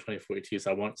Battlefield 2042, so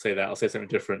I won't say that. I'll say something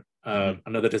different.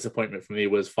 Another disappointment for me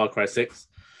was Far Cry 6.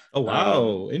 Oh,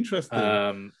 wow.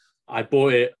 Interesting. I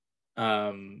bought it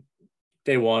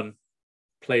day one,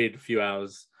 played a few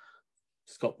hours,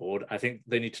 just got bored. I think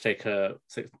they need to take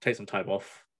some time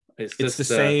off. It's just the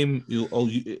same.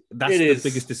 That's the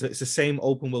biggest. It's the same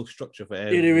open world structure for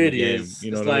every It really game. is. You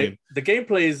know it's what like I mean? The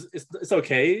gameplay is it's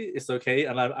okay. It's okay,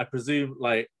 and I presume,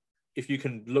 like, if you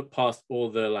can look past all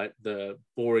the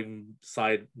boring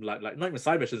side, like not even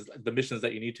side missions, the missions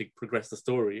that you need to progress the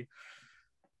story,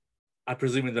 I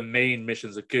presume the main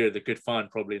missions are good. They're good fun,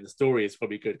 probably. The story is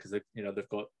probably good because they've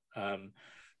got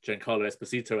Giancarlo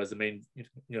Esposito as the main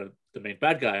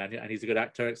bad guy, and he's a good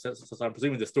actor. So I'm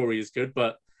presuming the story is good,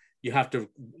 but you have to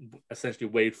essentially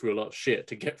wade through a lot of shit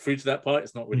to get through to that part.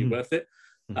 It's not really worth it.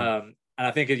 And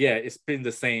I think it's been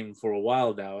the same for a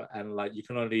while now, and like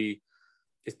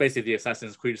it's basically the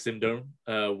Assassin's Creed syndrome,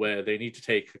 where they need to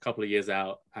take a couple of years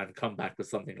out and come back with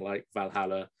something like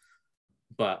Valhalla,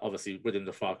 but obviously within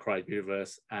the Far Cry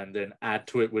universe, and then add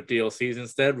to it with DLCs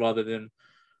instead, rather than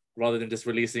just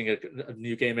releasing a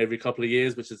new game every couple of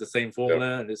years, which is the same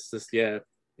formula. And it's just,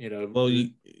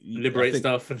 liberate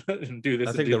stuff and do this.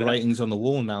 I think the writing's on the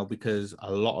wall now, because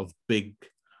a lot of big,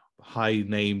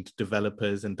 high-named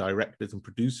developers and directors and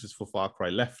producers for Far Cry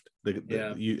left.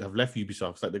 You have left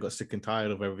Ubisoft. It's like they got sick and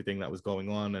tired of everything that was going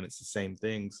on, and it's the same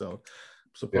thing. So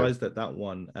surprised at that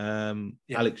one.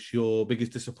 Alex, your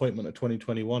biggest disappointment of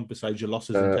 2021 besides your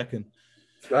losses in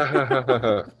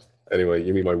Tekken? Anyway,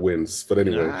 you mean my wins. But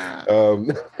anyway,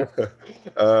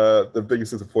 the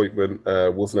biggest disappointment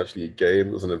wasn't actually a game,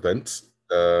 it was an event.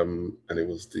 And it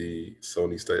was the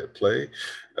Sony State of Play.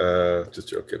 Just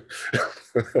joking.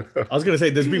 I was going to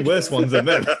say, there's been worse ones than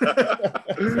that.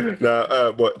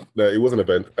 No, it was an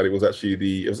event, and it was actually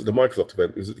the Microsoft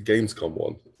event. It was the Gamescom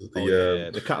one.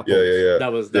 The catapult. Yeah.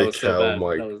 That was so bad.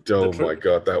 My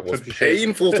God, that was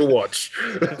painful to watch.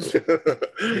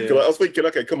 I was thinking,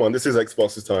 okay, come on, this is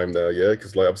Xbox's time now, yeah?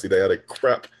 Because obviously they had a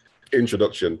crap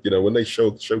introduction. You know, when they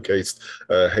showcased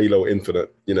Halo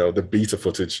Infinite, you know, the beta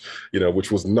footage, you know,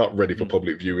 which was not ready for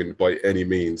public viewing by any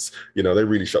means. You know, they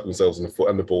really shot themselves in the foot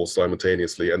and the ball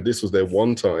simultaneously. And this was their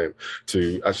one time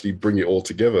to actually bring it all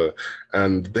together.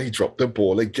 And they dropped the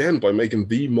ball again by making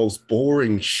the most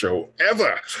boring show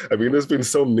ever. I mean, there's been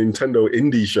some Nintendo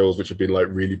indie shows which have been like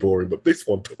really boring, but this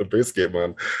one took the biscuit,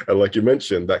 man. And like you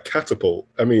mentioned, that catapult,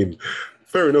 I mean,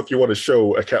 fair enough, you want to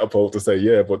show a catapult to say,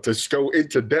 yeah, but to go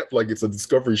into depth like it's a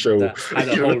Discovery show, you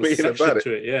know what I mean, about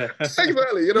it. Yeah.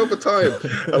 Exactly, you know, for time.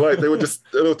 And like they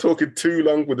were talking too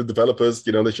long with the developers,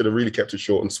 you know, they should have really kept it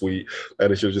short and sweet,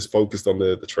 and they should have just focused on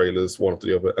the trailers, one after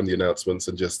the other, and the announcements,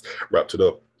 and just wrapped it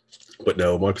up. But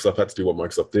no, Microsoft had to do what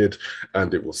Microsoft did,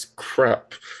 and it was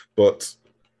crap. But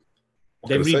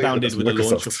they rebounded with the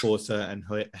launch of Forza and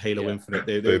Halo Infinite.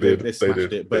 They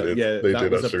smashed it. But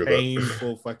that was a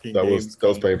painful fucking game. That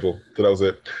was painful. So that was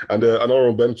it. And an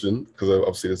honorable mention, because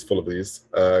obviously there's full of these,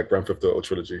 Grand Theft Auto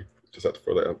Trilogy. Just had to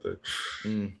throw that out there.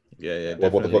 Yeah,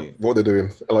 definitely. What they're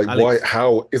doing. Like, Alex, why?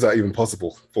 How is that even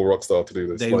possible for Rockstar to do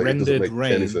this? They rendered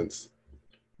Rain. Any sense.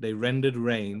 They rendered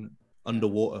Rain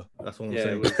underwater. That's what I'm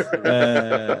saying.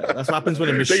 That's what happens when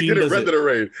a machine. They didn't render the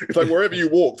rain. It's like wherever you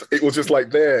walked, it was just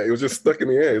like there. It was just stuck in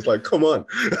the air. It's like, come on.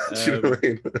 You know what I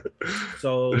mean?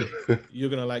 So you're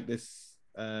gonna like this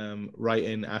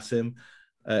write-in, Asim.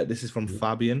 This is from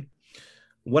Fabian.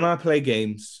 When I play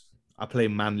games, I play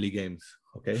manly games.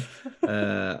 Okay.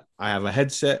 I have a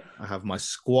headset. I have my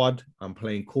squad. I'm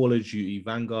playing Call of Duty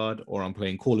Vanguard, or I'm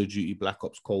playing Call of Duty Black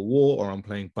Ops Cold War, or I'm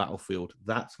playing Battlefield.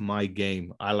 That's my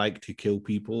game. I like to kill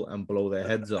people and blow their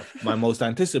heads off. My most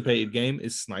anticipated game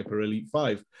is Sniper Elite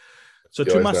 5. So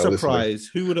to my surprise,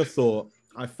 who would have thought,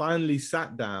 I finally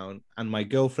sat down and my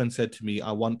girlfriend said to me,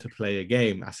 I want to play a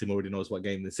game. Asim already knows what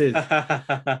game this is.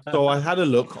 So I had a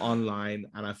look online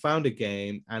and I found a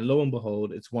game, and lo and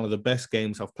behold, it's one of the best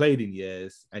games I've played in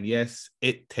years. And yes,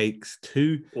 It Takes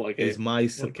Two is my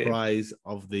surprise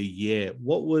of the year.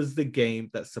 What was the game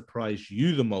that surprised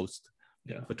you the most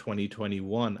for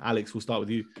 2021? Alex, we'll start with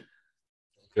you.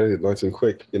 Okay, nice and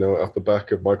quick. You know, off the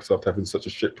back of Microsoft having such a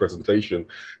shit presentation,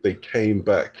 they came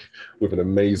back with an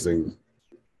amazing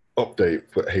update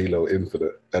for Halo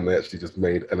Infinite, and they actually just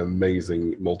made an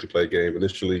amazing multiplayer game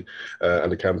initially,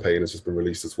 and the campaign has just been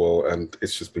released as well, and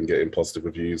it's just been getting positive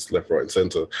reviews left, right, and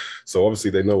center. So obviously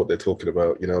they know what they're talking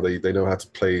about. You know, they know how to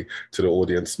play to the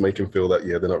audience, make them feel that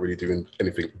they're not really doing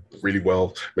anything really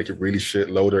well, make it really shit,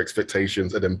 lower their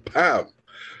expectations, and then bam,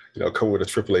 you know, come with a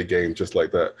AAA game just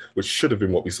like that, which should have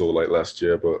been what we saw like last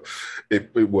year, but it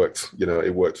worked. You know,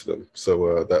 it worked for them.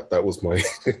 So that was my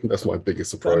that's my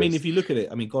biggest surprise. I mean, if you look at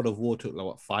it, I mean, God of War took like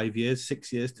what, 5 years,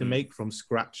 6 years to make from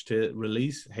scratch to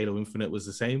release. Halo Infinite was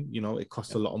the same. You know, it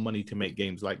costs a lot of money to make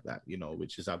games like that. You know,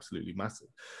 which is absolutely massive.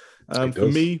 For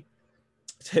me,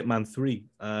 it's Hitman 3,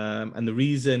 and the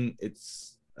reason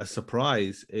it's a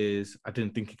surprise is I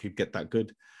didn't think it could get that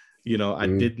good. You know, I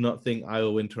did not think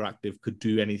IO Interactive could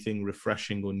do anything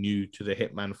refreshing or new to the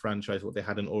Hitman franchise, what they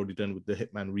hadn't already done with the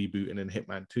Hitman reboot and then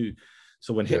Hitman 2.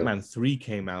 So when Hitman 3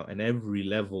 came out, and every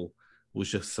level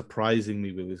was just surprising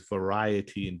me with its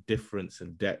variety and difference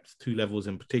and depth. 2 levels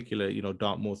in particular, you know,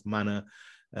 Dartmouth Manor,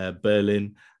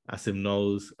 Berlin, Asim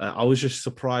knows. I was just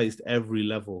surprised every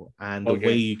level, and the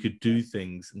way you could do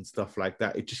things and stuff like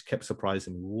that. It just kept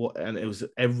surprising me. And it was,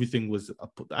 everything was,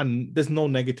 and there's no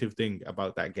negative thing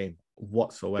about that game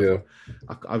whatsoever.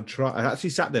 I actually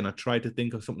sat there and I tried to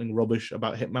think of something rubbish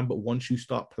about Hitman, but once you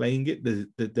start playing it,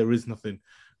 there is nothing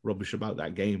rubbish about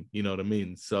that game. You know what I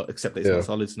mean? So except that it's not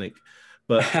Solid Snake.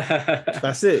 But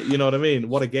that's it, you know what I mean?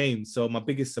 What a game. So my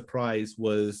biggest surprise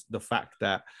was the fact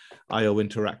that IO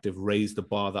Interactive raised the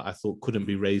bar that I thought couldn't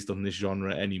be raised on this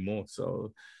genre anymore.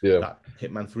 So that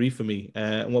Hitman 3 for me.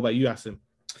 And what about you, Asim?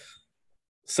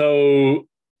 So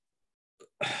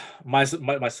my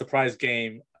surprise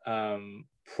game,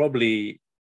 probably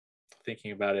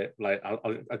thinking about it, like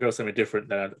I'll go something different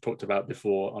than I talked about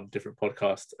before on different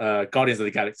podcasts. Guardians of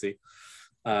the Galaxy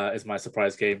is my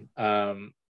surprise game.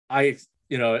 I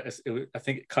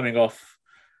think coming off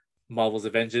Marvel's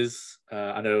Avengers,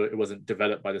 I know it wasn't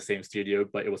developed by the same studio,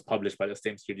 but it was published by the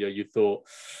same studio.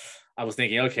 I was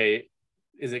thinking, okay,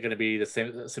 is it going to be the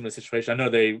similar situation? I know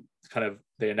they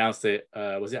announced it.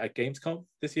 Was it at Gamescom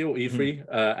this year or E3?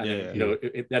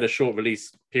 It had a short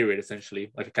release period,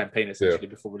 essentially, like a campaign essentially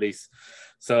before release.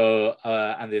 So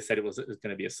and they said it was going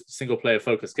to be a single player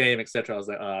focused game, etc. I was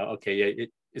like,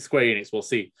 it's Square Enix. We'll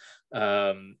see.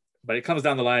 But it comes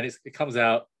down the line. It comes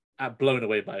out blown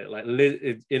away by it. Like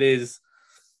it is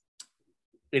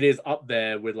it is up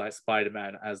there with like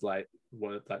Spider-Man as like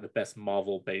one of like the best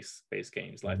Marvel based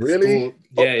games. Like really up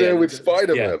there with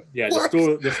Spider-Man.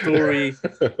 The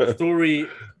story,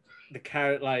 the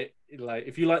character, like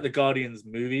if you like the Guardians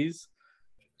movies,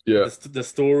 the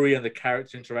story and the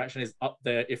character interaction is up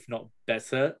there, if not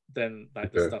better than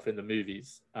like the stuff in the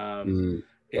movies.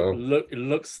 It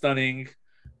looks stunning.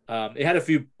 It had a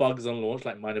few bugs on launch,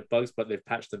 like minor bugs, but they've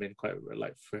patched them in quite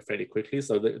like fairly quickly.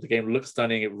 So the game looks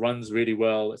stunning. It runs really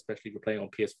well, especially if you're playing on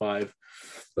PS5.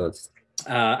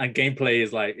 And gameplay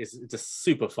is like it's just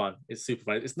super fun. It's super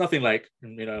fun. It's nothing like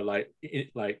like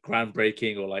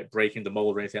groundbreaking or like breaking the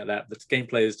mold or anything like that. The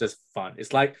gameplay is just fun. It's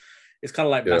kind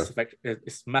of like Mass Effect.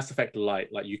 It's Mass Effect Light.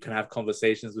 Like you can have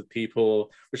conversations with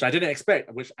people, which I didn't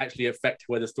expect, which actually affect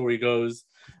where the story goes.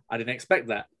 I didn't expect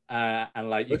that. And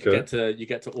like you get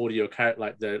to order your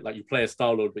character, like you play a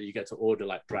Star-Lord, but you get to order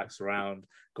like Drax around,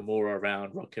 Gamora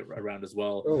around, Rocket around as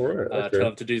well. Oh, right. Tell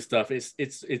them to do stuff. It's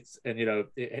and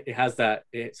it has that.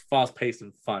 It's fast paced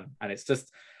and fun, and it's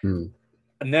just.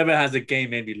 Never has a game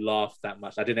made me laugh that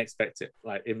much. I didn't expect it.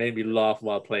 Like it made me laugh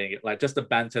while playing it. Like just the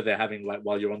banter they're having like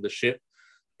while you're on the ship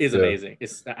is amazing.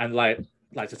 It's and like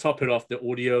to top it off, the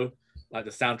audio, like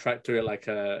the soundtrack to it, like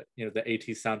the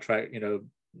 80s soundtrack,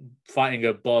 fighting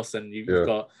a boss, and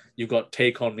you've got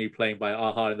Take On Me playing by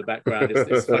Aha in the background.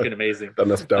 It's fucking amazing. That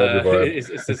nostalgia vibe.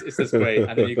 It's just great.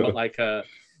 And then you've got like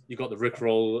you got the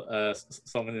Rickroll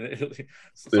song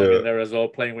in there as well,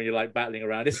 playing when you're like battling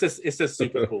around. It's just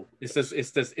super cool.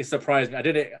 It surprised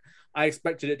me. I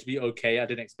expected it to be okay. I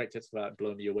didn't expect it to like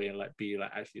blow me away and like be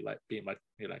like actually like being my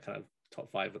kind of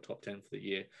top 5 or top 10 for the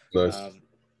year. Nice.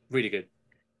 Really good.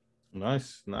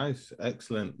 Nice,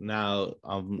 excellent. Now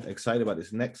I'm excited about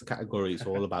this next category. It's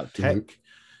all about tech.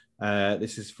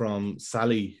 This is from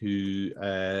Sally, who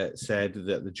said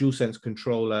that the DualSense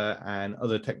controller and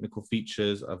other technical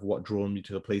features of what drew me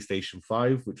to the PlayStation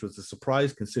 5, which was a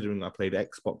surprise considering I played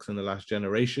Xbox in the last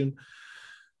generation.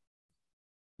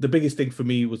 The biggest thing for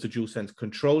me was the DualSense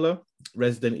controller.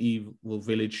 Resident Evil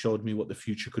Village showed me what the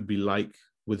future could be like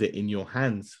with it in your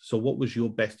hands. So what was your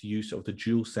best use of the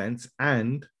DualSense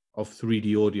and of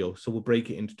 3D audio? So we'll break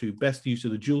it into two: best use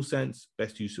of the DualSense,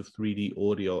 best use of 3D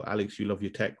audio. Alex, you love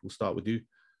your tech. We'll start with you.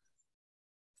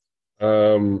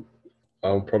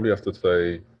 I'll probably have to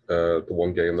say the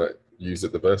one game that used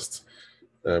it the best,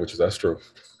 which is Astro.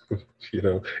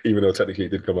 Even though technically it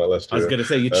did come out last year. I was gonna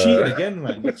say you cheated again,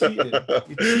 man. You cheated.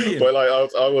 But like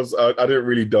I didn't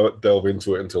really delve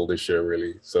into it until this year,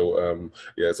 really. So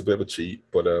it's a bit of a cheat,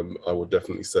 but I would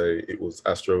definitely say it was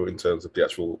Astro in terms of the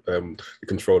actual the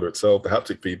controller itself, the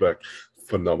haptic feedback.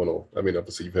 Phenomenal. I mean,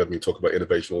 obviously you've heard me talk about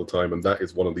innovation all the time, and that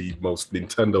is one of the most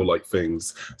Nintendo-like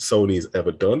things Sony's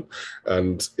ever done,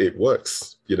 and it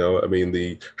works. I mean,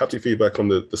 the haptic feedback on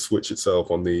the Switch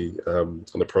itself on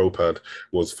the Pro Pad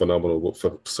was phenomenal. But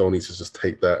for Sony to just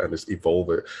take that and just evolve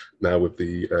it now with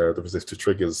the resistive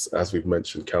triggers, as we've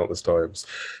mentioned countless times,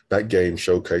 that game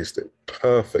showcased it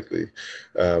perfectly.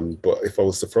 But if I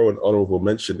was to throw an honorable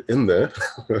mention in there,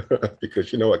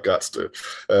 because I got to,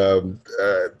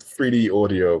 3D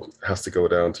audio has to go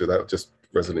down to that. Just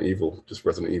Resident Evil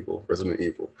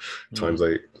times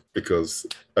 8, because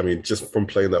I mean, just from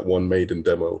playing that one Maiden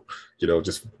demo,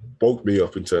 just woke me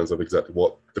up in terms of exactly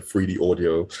what the 3D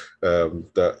audio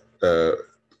that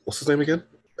what's his name again?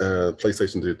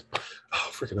 PlayStation did. Oh,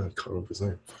 freaking hell, I can't remember his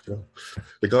name.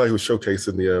 The guy who was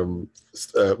showcasing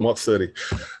the Mark Cerny.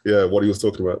 Yeah, what he was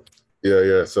talking about.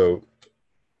 Yeah. So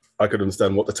I could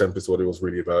understand what the Tempest audio was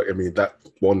really about. I mean, that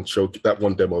one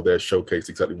demo there showcased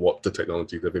exactly what the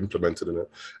technology they've implemented in it,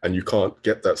 and you can't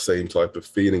get that same type of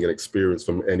feeling and experience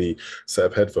from any set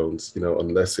of headphones,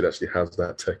 unless it actually has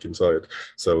that tech inside.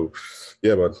 So,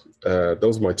 yeah, man,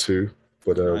 those are my two,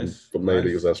 but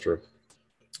mainly it was Astro.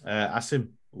 Asim,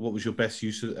 what was your best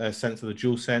use of sense of the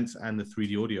DualSense and the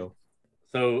 3D audio?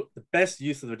 So the best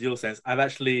use of the DualSense, I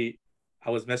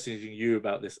was messaging you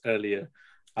about this earlier.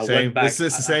 I went back. It's the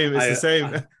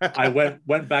same. I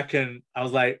went back and I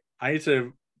was like, I need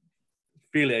to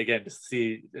feel it again to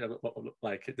see,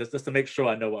 just to make sure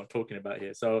I know what I'm talking about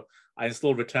here. So I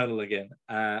installed Returnal again,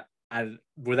 and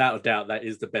without a doubt, that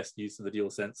is the best use of the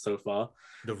DualSense so far.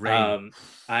 The rain,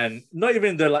 and not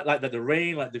even the the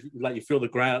rain, like you feel the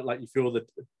ground, like you feel the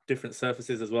different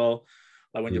surfaces as well.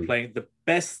 Like when you're playing, the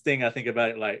best thing I think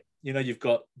about it, you've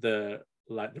got the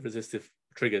resistive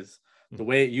triggers. The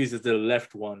way it uses the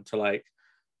left one to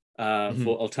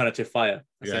for alternative fire,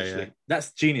 essentially.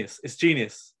 That's genius. It's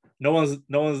genius. No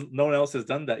one else has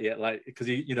done that yet. Because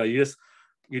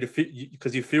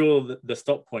because you feel the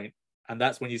stop point, and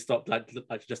that's when you stop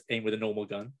just aim with a normal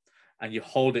gun, and you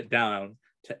hold it down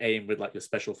to aim with your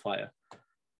special fire.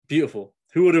 beautiful.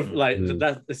 Who would have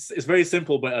that? It's very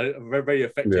simple, but a very, very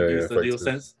effective use of the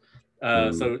DualSense.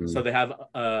 So they have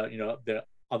the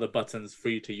other buttons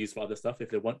free to use for other stuff if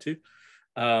they want to.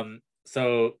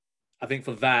 So I think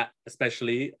for that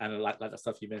especially, and like the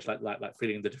stuff you mentioned, like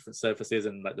feeling the different surfaces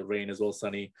and like the rain as well,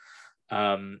 sunny,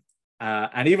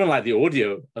 and even like the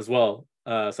audio as well.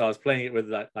 So I was playing it with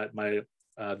like my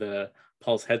the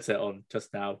Pulse headset on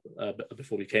just now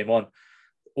before we came on.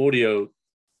 Audio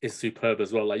is superb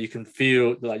as well. Like you can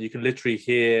feel, like you can literally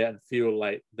hear and feel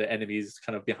like the enemies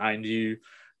kind of behind you,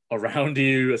 around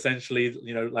you, essentially.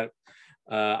 Like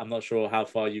I'm not sure how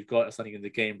far you've got or something in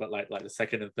the game, but like the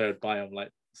second and third biome,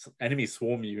 like enemies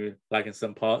swarm you like in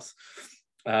some parts,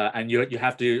 and you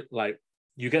have to like,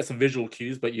 you get some visual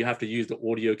cues, but you have to use the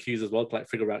audio cues as well to like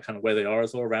figure out kind of where they are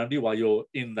as well around you while you're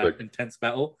in that intense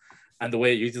battle. And the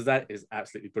way it uses that is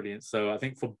absolutely brilliant. So I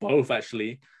think for both,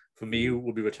 actually, for me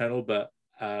would be Returnal, but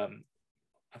I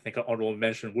think an honorable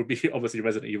mention would be obviously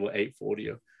Resident Evil 8 for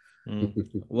audio.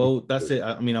 Well, that's it.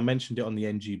 I mean, I mentioned it on the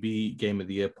NGB Game of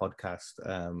the Year podcast.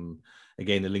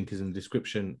 Again, the link is in the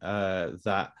description.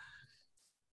 That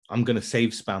I'm going to save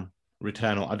spam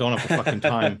Returnal. I don't have the fucking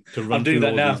time to run through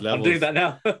all these levels. I'm doing that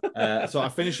now. So I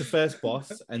finished the first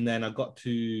boss, and then I got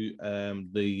to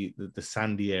the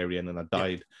sandy area, and then I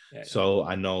died. Yeah. So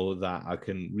I know that I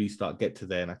can restart, get to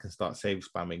there, and I can start save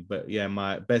spamming. But yeah,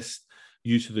 my best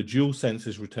use of the DualSense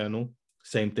is Returnal.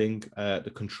 Same thing.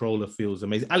 The controller feels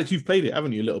amazing. Alex, you've played it,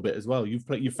 haven't you? A little bit as well. You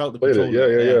felt the controller.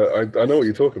 Yeah. I know what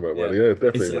you're talking about, man. Yeah,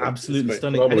 definitely. It's absolutely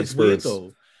stunning. And it's weird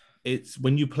though. It's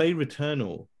when you play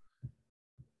Returnal.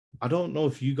 I don't know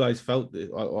if you guys felt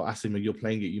it, or Asim, when you're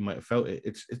playing it, you might have felt it.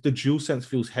 It's the DualSense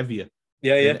feels heavier.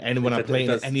 Yeah. And when I play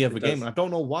in any other game, and I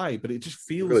don't know why, but it just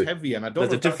feels heavy. And I don't.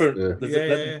 There's a different.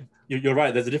 You're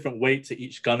right. There's a different weight to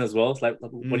each gun as well. It's like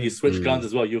when you switch guns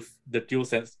as well, the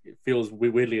DualSense feels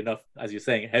weirdly enough, as you're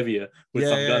saying, heavier with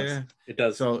some guns. Yeah. It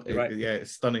does. So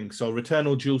it's stunning. So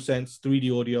Returnal, DualSense,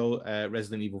 3D audio,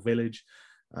 Resident Evil Village.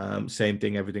 Same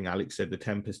thing, everything Alex said, the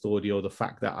Tempest audio, the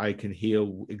fact that I can hear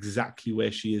exactly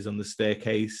where she is on the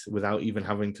staircase without even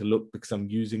having to look because I'm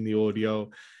using the audio.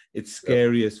 It's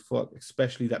scary as fuck,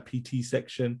 especially that PT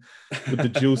section with the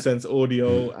DualSense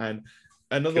audio. And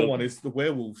another one is the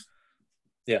werewolves.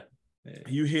 Yeah.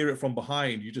 You hear it from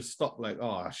behind, you just stop like,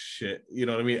 oh shit, you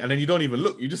know what I mean? And then you don't even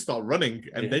look, you just start running,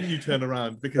 and then you turn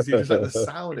around because you just like the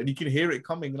sound and you can hear it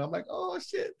coming, and I'm like, oh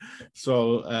shit.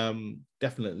 So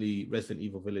definitely Resident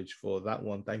Evil Village for that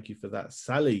one. Thank you for that,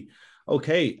 Sally.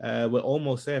 Okay, we're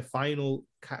almost there. Final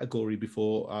category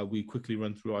before we quickly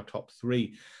run through our top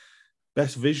three.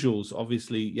 Best visuals,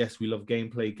 obviously, yes, we love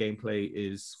gameplay. Gameplay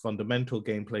is fundamental.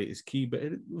 Gameplay is key, but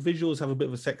visuals have a bit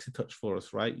of a sexy touch for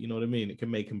us, right? You know what I mean? It can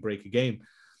make and break a game.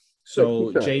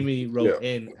 So Jamie wrote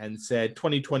in and said,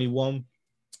 2021,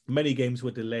 many games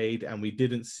were delayed and we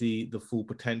didn't see the full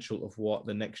potential of what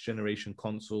the next generation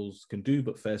consoles can do,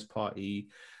 but first party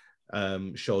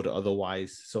showed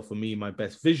otherwise. So for me, my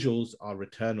best visuals are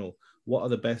Returnal. What are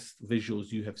the best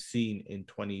visuals you have seen in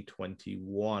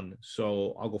 2021?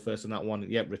 So I'll go first on that one.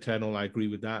 Yep, Returnal, I agree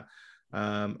with that.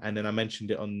 And then I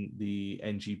mentioned it on the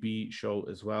NGB show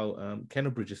as well.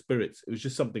 Kena Bridge of Spirits, it was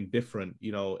just something different,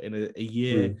 you know, in a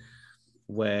year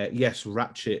where, yes,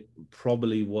 Ratchet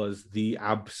probably was the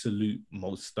absolute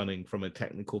most stunning from a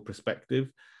technical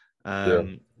perspective.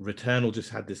 Returnal just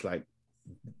had this like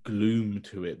gloom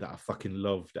to it that I fucking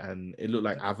loved, and it looked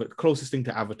like closest thing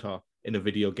to Avatar in a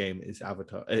video game is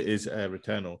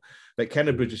Returnal. Like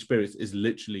Kena Bridge of Spirits is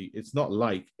literally, it's not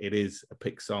like, it is a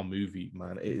Pixar movie,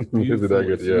 man. It is beautiful,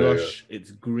 it's lush, it's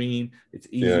green, it's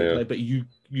easy to play, but you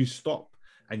stop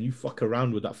and you fuck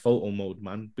around with that photo mode,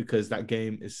 man, because that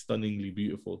game is stunningly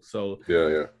beautiful. So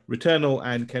Returnal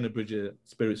and Kena Bridge of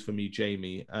Spirits for me,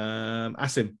 Jamie.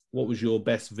 Asim, what was your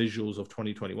best visuals of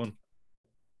 2021?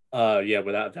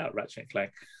 Without doubt, Ratchet &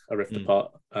 Clank, A Rift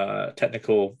Apart,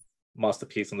 technical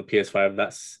masterpiece on the PS5.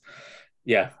 That's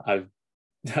I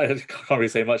can't really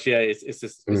say much. It's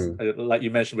just like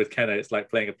you mentioned with Kena, it's like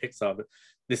playing a Pixar, but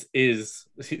this is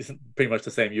pretty much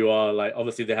the same. You are like,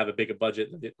 obviously they have a bigger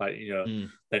budget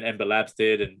than Ember Labs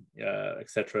did, and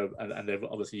etc. And they've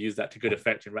obviously used that to good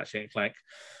effect in Ratchet & Clank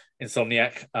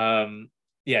Insomniac.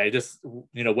 It just,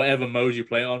 whatever mode you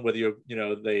play on, whether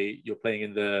you're playing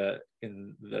in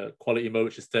the quality mode,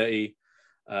 which is 30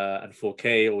 and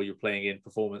 4K, or you're playing in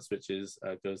performance, which is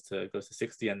goes to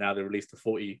 60, and now they released the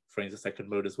 40 frames a second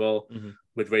mode as well,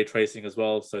 with ray tracing as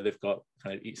well. So they've got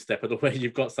kind of each step of the way,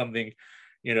 you've got something,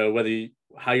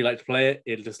 how you like to play it,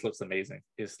 it just looks amazing.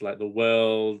 It's like the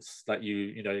worlds that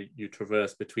you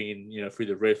traverse between, through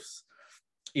the rifts,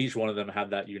 each one of them had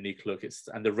that unique look.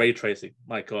 And the ray tracing,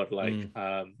 my God, like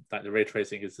the ray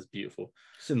tracing is just beautiful.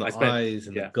 It's in the eyes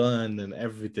and the gun and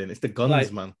everything. It's the guns,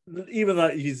 like, man. Even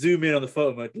like you zoom in on the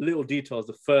photo, like little details,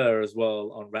 the fur as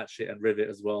well on Ratchet and Rivet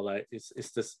as well. Like it's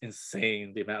just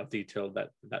insane the amount of detail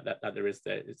that there is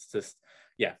there. It's just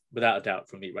without a doubt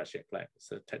for me, Ratchet & Clank.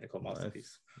 It's a technical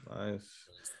masterpiece. Nice.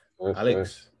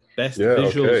 Alex. Best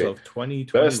visuals of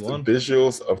 2021. Best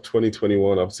visuals of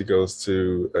 2021 obviously goes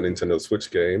to a Nintendo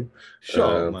Switch game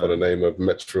by the name of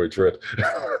Metroid Dread.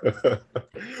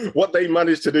 What they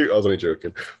managed to do, I was only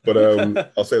joking, but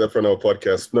I'll say that for another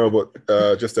podcast. No,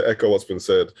 but just to echo what's been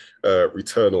said,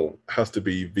 Returnal has to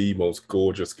be the most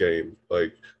gorgeous game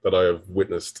like that I have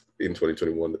witnessed in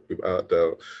 2021, without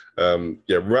doubt.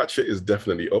 Ratchet is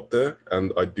definitely up there,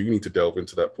 and I do need to delve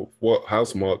into that. But what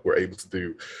Housemarque were able to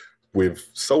do with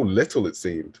so little, it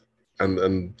seemed,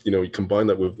 and you combine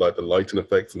that with like the lighting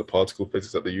effects and the particle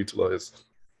physics that they utilize,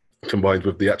 combined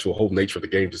with the actual whole nature of the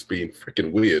game just being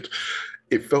freaking weird,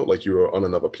 it felt like you were on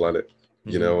another planet,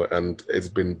 and it's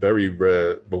been very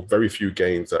rare, very few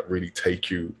games that really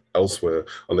take you elsewhere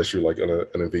unless you're like on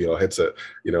a VR headset,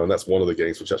 and that's one of the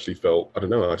games which actually felt,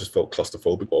 I just felt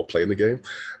claustrophobic while playing the game,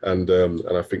 and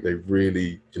I think they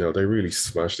really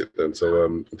smashed it then. So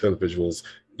in terms of visuals,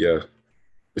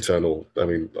 Eternal. I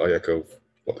mean, I echo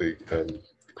what the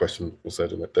question was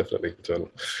said in it. Definitely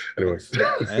Eternal. Anyway.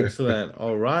 Excellent.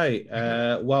 All right.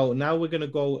 Well, now we're going to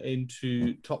go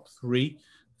into top 3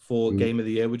 for Game of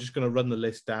the Year. We're just going to run the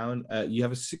list down. You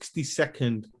have a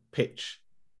 60-second pitch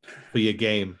for your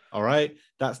game. All right.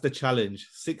 That's the challenge.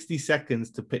 60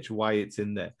 seconds to pitch why it's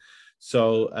in there.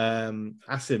 So,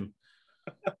 Asim,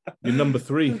 you're number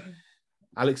 3.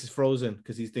 Alex is frozen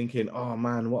because he's thinking, oh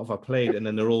man, what have I played? And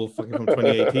then they're all fucking from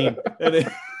 2018.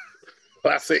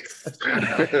 Classics.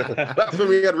 That's when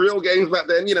we had real games back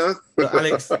then, So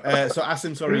Alex, so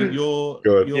Asim, sorry,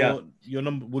 your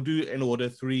number, we'll do it in order,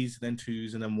 3s, then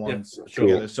 2s, and then 1s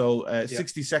together. So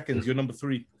 60 seconds, your number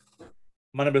 3.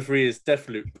 My number 3 is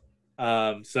Deathloop.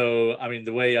 So, I mean,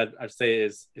 the way I'd say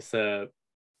is it's a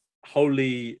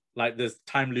wholly, like there's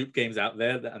time loop games out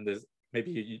there, and there's,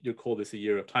 maybe you call this a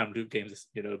year of time loop games,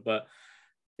 but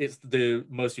it's the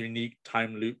most unique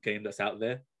time loop game that's out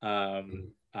there.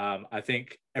 I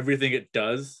think everything it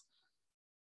does,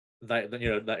 that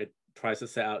it tries to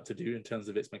set out to do in terms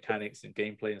of its mechanics and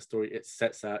gameplay and story, it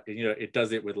sets out, it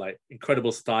does it with like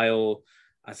incredible style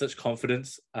and such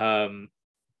confidence. And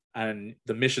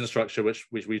the mission structure, which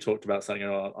we talked about something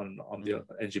on the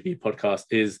NGB podcast,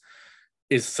 is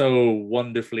so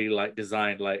wonderfully like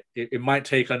designed. Like it might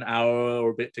take an hour or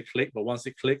a bit to click, but once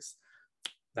it clicks,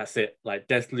 that's it. Like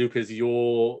Deathloop is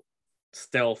your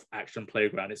stealth action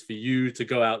playground. It's for you to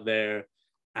go out there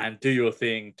and do your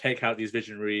thing, take out these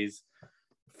visionaries,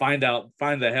 find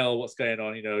the hell what's going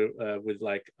on, with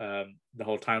like the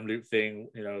whole time loop thing,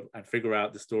 and figure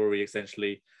out the story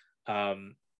essentially.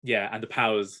 And the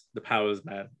powers,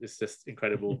 man, it's just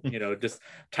incredible. Just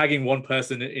tagging one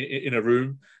person in a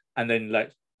room, and then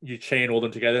like you chain all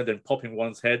them together, then popping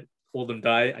one's head, all them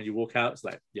die, and you walk out. It's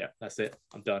like, that's it.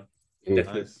 I'm done.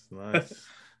 Nice.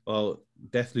 Well,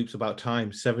 Deathloop's about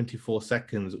time. 74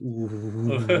 seconds.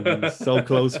 Ooh, so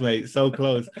close, mate. So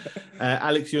close.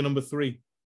 Alex, you're number 3.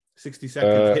 60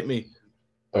 seconds. Hit me.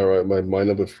 All right, my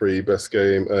number 3 best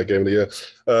game of the year.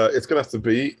 It's gonna have to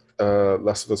be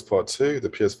Last of Us Part 2, the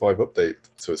PS5 update.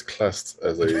 So it's classed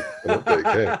as an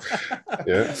update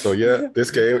game. So this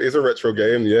game is a retro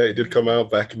game. It did come out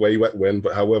back way back when,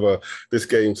 but however, this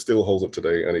game still holds up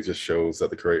today, and it just shows that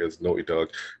the creators, Naughty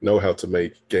Dog, know how to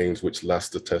make games which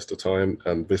last the test of time.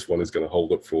 And this one is going to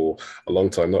hold up for a long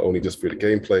time, not only just through the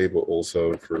gameplay, but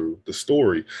also through the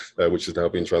story, which is now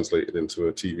being translated into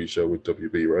a TV show with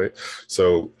WB, right?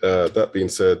 So that being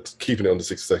said, keeping it under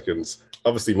 6 seconds.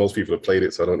 Obviously, most people have played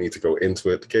it, so I don't need to go into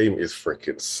it. The game is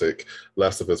freaking sick.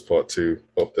 Last of Us Part 2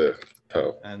 up there.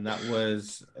 And that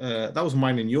was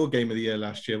mine in your game of the year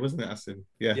last year, wasn't it, Asim?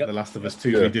 Yeah, yep. The Last of Us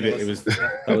 2. We did it.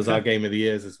 That was our game of the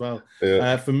years as well.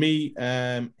 For me,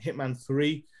 Hitman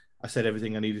 3. I said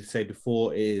everything I needed to say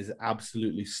before. It is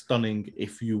absolutely stunning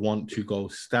if you want to go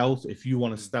stealth. If you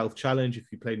want a stealth challenge,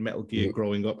 if you played Metal Gear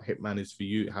growing up, Hitman is for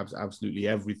you. It has absolutely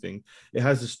everything. It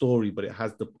has the story, but it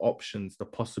has the options, the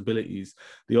possibilities.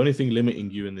 The only thing limiting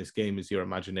you in this game is your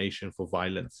imagination for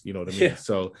violence. You know what I mean? Yeah.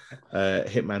 So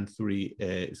Hitman 3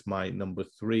 is my number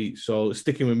 3. So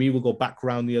sticking with me, we'll go back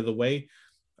around the other way.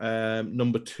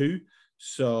 Number 2.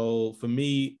 So for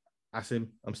me, Asim,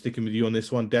 I'm sticking with you on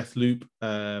this one. Deathloop,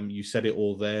 you said it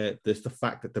all there. There's the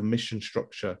fact that the mission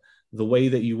structure, the way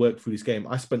that you work through this game.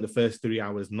 I spent the first 3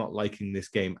 hours not liking this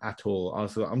game at all. I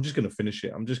was like, I'm just going to finish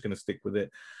it. I'm just going to stick with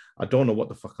it. I don't know what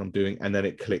the fuck I'm doing. And then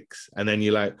it clicks. And then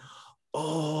you're like,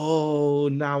 oh,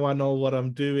 now I know what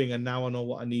I'm doing. And now I know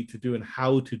what I need to do and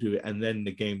how to do it. And then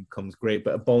the game becomes great.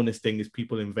 But a bonus thing is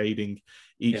people invading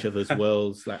each other's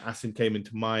worlds. Like Asim came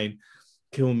into mine,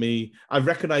 kill me. I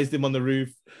recognized him on the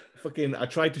roof. I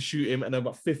tried to shoot him and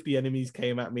about 50 enemies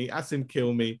came at me. Asim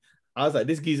kill me. I was like,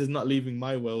 this geezer's not leaving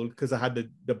my world because I had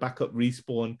the backup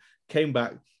respawn. Came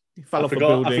back, he fell off a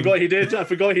building. I forgot he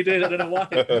did. I don't know why.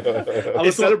 I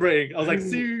was celebrating. I was like,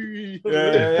 see.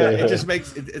 Yeah. It just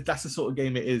makes it. That's the sort of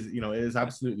game it is. You know, it is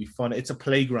absolutely fun. It's a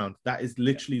playground. That is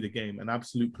literally the game, an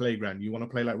absolute playground. You want to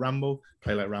play like Rambo?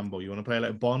 Play like Rambo. You want to play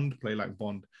like Bond? Play like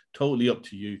Bond. Totally up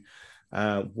to you.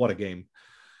 What a game.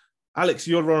 Alex,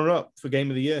 your runner-up for Game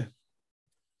of the Year.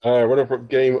 Runner-up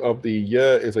Game of the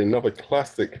Year is another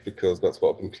classic because that's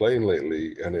what I've been playing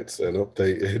lately, and it's an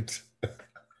updated.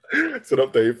 It's an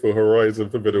update for Horizon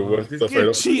Forbidden West.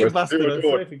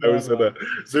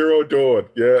 Zero Dawn.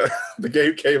 Yeah, the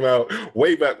game came out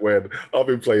way back when. I've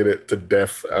been playing it to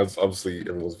death, as obviously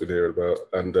everyone's been hearing about.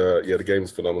 And yeah, the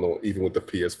game's phenomenal, even with the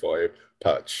PS5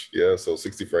 patch. Yeah, so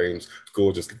 60 frames,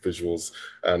 gorgeous visuals,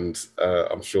 and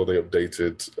I'm sure they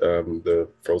updated the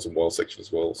Frozen Wild section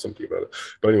as well, something about it.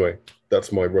 But anyway,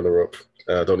 that's my runner-up.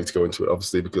 I don't need to go into it,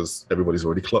 obviously, because everybody's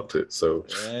already clocked it. So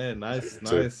yeah, nice.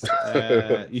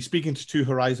 You're speaking to 2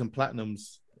 Horizon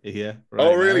Platinums here. Right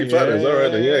oh, really? Now. Platinums? All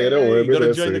right, then. Yeah, don't worry. You got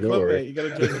to join the club, mate. You got to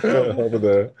join the club. Over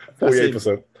there,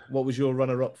 48%. What was your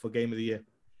runner-up for Game of the Year?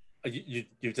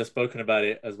 You've just spoken about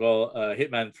it as well.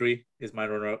 Hitman 3 is my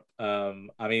runner-up.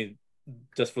 I mean,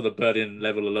 just for the Burden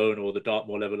level alone or the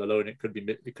Dartmoor level alone, it could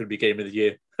be Game of the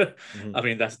Year. Mm-hmm. I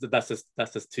mean, that's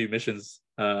just 2 missions,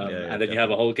 and then definitely. You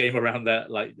have a whole game around that,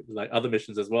 like other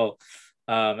missions as well.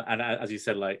 And as you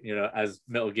said, like, you know, as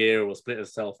Metal Gear or Splinter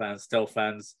Cell fans, stealth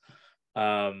fans,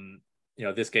 you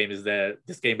know, this game is there.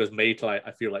 This game was made to, like,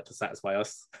 I feel like, to satisfy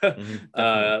us.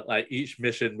 Mm-hmm, like each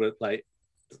mission with like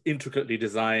intricately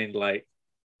designed, like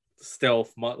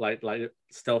stealth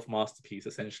masterpiece,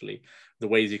 essentially. The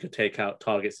ways you could take out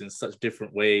targets in such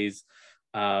different ways.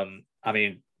 I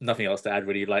mean, nothing else to add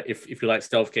really. Like if you like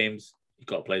stealth games, you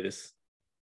got to play this.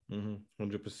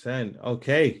 100%.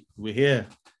 Okay, we're here.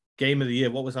 Game of the Year.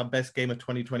 What was our best game of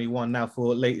 2021? Now,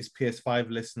 for latest PS5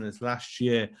 listeners, last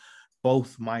year,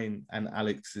 both mine and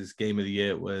Alex's Game of the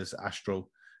Year was Astro's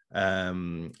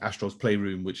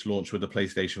Playroom, which launched with the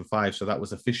PlayStation 5. So that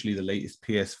was officially the latest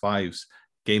PS5's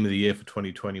Game of the Year for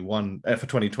 2020.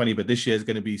 But this year is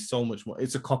going to be so much more.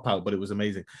 It's a cop-out, but it was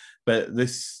amazing. But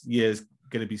this year is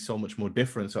going to be so much more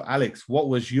different. So, Alex, what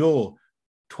was your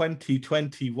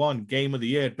 2021 Game of the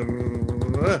Year?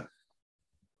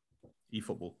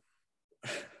 eFootball.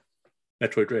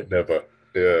 Metroid Dread. Never.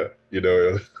 Yeah, you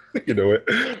know it.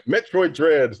 Metroid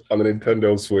Dread on the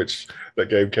Nintendo Switch. That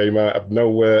game came out of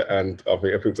nowhere, and I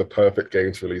think it's a perfect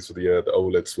game to release for the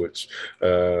OLED Switch,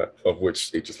 of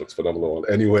which it just looks phenomenal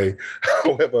on. Anyway,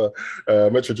 however,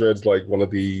 Metroid Dread's like one of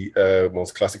the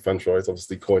most classic franchises,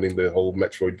 obviously coining the whole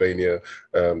Metroidvania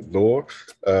lore,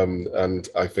 and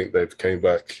I think they've came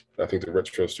back. I think the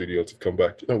Retro Studios have come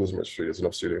back. No, it wasn't Retro Studios,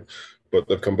 another studio. But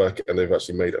they've come back and they've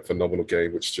actually made a phenomenal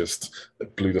game, which just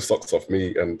blew the socks off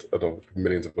me and I don't know,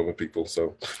 millions of other people.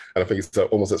 So, and I think it's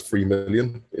almost at 3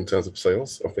 million in terms of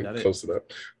sales. I think close to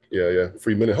that. Yeah,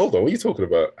 3 million. Hold on, what are you talking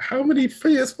about? How many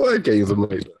PS5 games are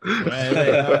made?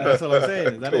 That's all I'm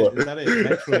saying. Is that it?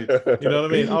 Metroid. You know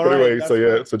what I mean? All right. Anyway, so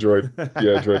yeah, it's a Droid.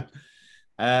 Yeah, Droid.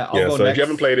 So if you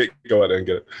haven't played it, go out there and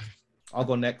get it. I'll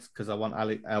go next because I want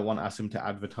Asim to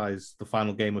advertise the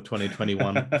final game of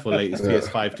 2021 for latest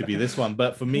PS5 to be this one.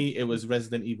 But for me, it was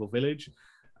Resident Evil Village.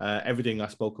 Everything I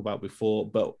spoke about before,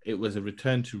 but it was a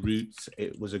return to roots.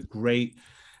 It was a great...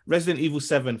 Resident Evil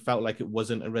 7 felt like it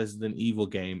wasn't a Resident Evil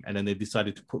game, and then they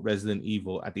decided to put Resident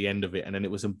Evil at the end of it, and then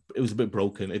it was a bit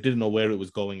broken. It didn't know where it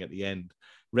was going at the end.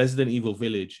 Resident Evil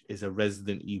Village is a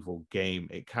Resident Evil game.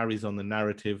 It carries on the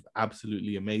narrative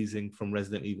absolutely amazing from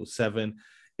Resident Evil 7.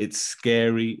 It's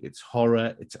scary, it's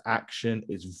horror, it's action,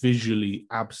 it's visually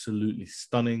absolutely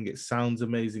stunning. It sounds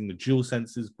amazing. The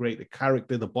DualSense is great. The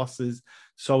character, the bosses,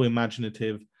 so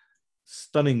imaginative.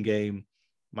 Stunning game.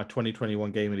 My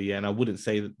 2021 Game of the Year. And I wouldn't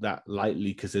say that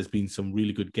lightly because there's been some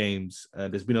really good games.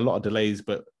 There's been a lot of delays,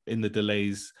 but in the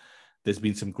delays, there's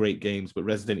been some great games. But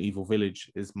Resident Evil Village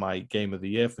is my Game of the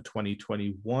Year for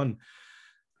 2021.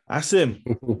 Asim,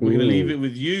 we're going to leave it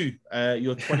with you.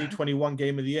 Your 2021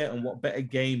 game of the year, and what better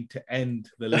game to end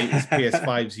the latest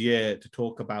PS5's year to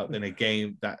talk about than a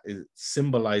game that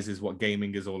symbolizes what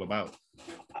gaming is all about?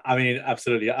 I mean,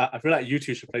 absolutely. I feel like you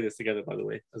two should play this together, by the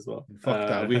way, as well. Fuck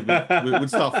that. We'd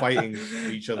start fighting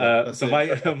each other. So my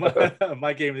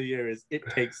game of the year is It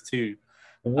Takes Two.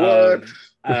 What?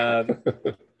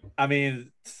 I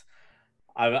mean,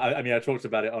 I talked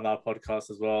about it on our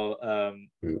podcast as well.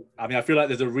 I mean, I feel like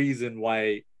there's a reason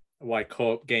why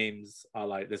co-op games are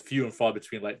like, there's few and far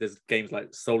between. Like, there's games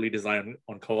like solely designed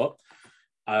on co-op,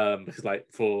 because like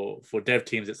for dev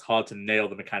teams, it's hard to nail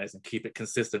the mechanics and keep it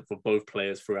consistent for both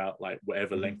players throughout like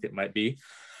whatever length it might be.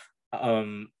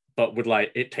 But with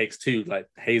like It Takes Two, like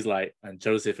Hazelight and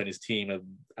Joseph and his team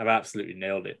have absolutely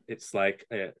nailed it. It's like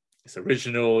it's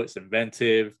original, it's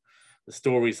inventive, the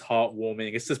story's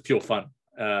heartwarming, it's just pure fun.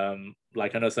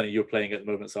 Like, I know something you're playing at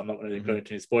the moment, so I'm not going to go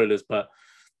into any spoilers, but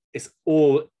it's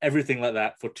everything like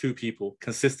that for two people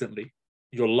consistently.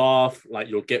 You'll laugh, like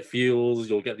you'll get feels,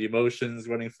 you'll get the emotions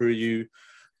running through you,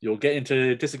 you'll get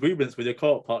into disagreements with your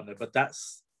co-op partner, but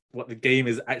that's what the game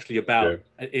is actually about.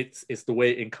 Yeah. It's the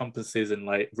way it encompasses and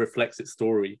like reflects its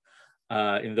story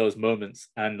in those moments.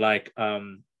 And like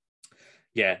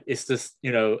it's just,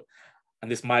 you know,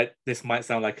 and this might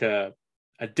sound like a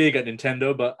dig at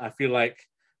Nintendo, but I feel like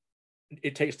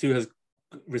It Takes Two has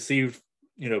received,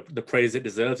 you know, the praise it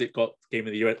deserves. It got Game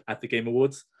of the Year at the Game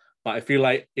Awards, but I feel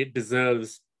like it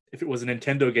deserves, if it was a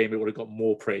Nintendo game, it would have got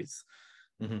more praise.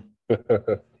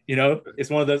 You know, it's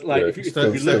one of those, like, if you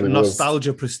look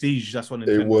nostalgia prestige, that's what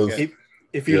Nintendo was.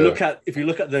 If you look at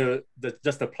the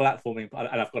just the platforming,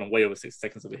 and I've gone way over 6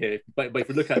 seconds over here, but if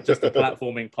you look at just the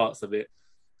platforming parts of it,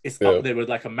 it's up there with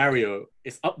like a Mario.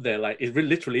 It's up there, like it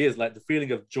literally is like the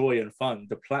feeling of joy and fun,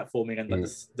 the platforming and like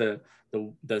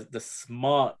the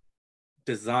smart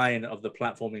design of the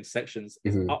platforming sections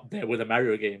is up there with a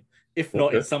Mario game, if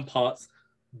not in some parts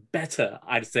better,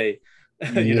 I'd say.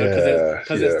 You know,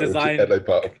 because it's designed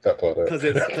because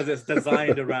it's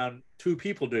designed around two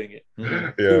people doing it,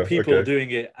 two people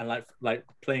doing it and like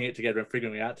playing it together and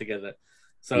figuring it out together.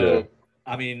 So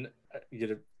I mean, you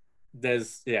know,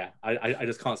 there's I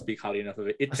just can't speak highly enough of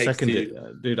it. It takes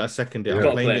two. Dude. I second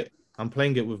it. I'm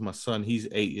playing it with my son. He's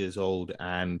 8 years old,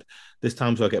 and there's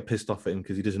times where I get pissed off at him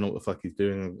because he doesn't know what the fuck he's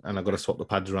doing, and I got to swap the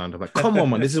pads around. I'm like, come on,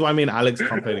 man. This is why me and Alex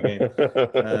can't play the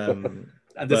game.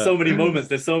 And there's so many moments.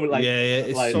 There's so many, like,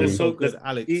 it's like, so good,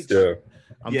 Alex.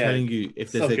 I'm telling you,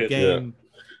 if there's a game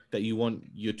that you want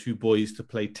your two boys to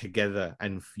play together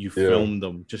and you film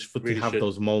them just to have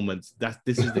those moments,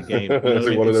 this is the game.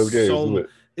 It's one of those games, isn't it?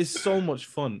 It's so much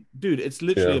fun, dude. It's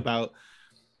literally about,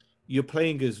 you're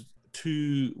playing as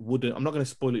two wooden, I'm not going to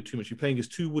spoil it too much, you're playing as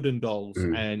two wooden dolls,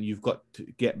 and you've got to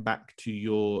get back to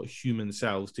your human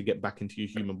selves to get back into your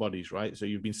human bodies, right? So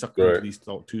you've been sucked into these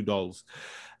two dolls.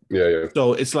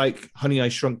 So it's like Honey, I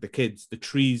Shrunk the Kids. The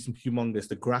tree's humongous,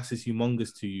 the grass is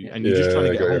humongous to you, and you're just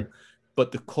trying to get home.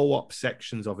 But the co-op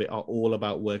sections of it are all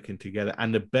about working together.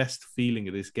 And the best feeling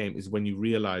of this game is when you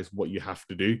realize what you have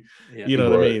to do. You know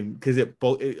what I mean? Because it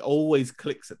always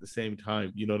clicks at the same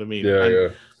time. You know what I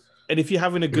mean? And if you're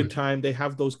having a good time, they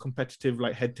have those competitive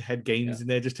like head-to-head games in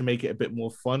there just to make it a bit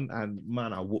more fun. And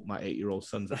man, I'll whoop my 8-year-old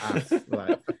son's ass.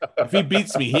 Like, if he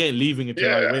beats me, he ain't leaving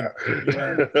until I win. You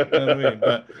know what I mean?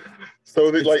 But so,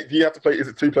 like, do you have to play? Is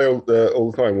it 2-player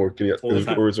all the time, or can you? Or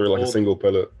is there like a single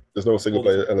player? There's no single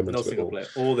player element. No single player.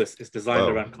 All this is designed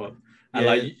around co-op, and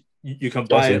like you can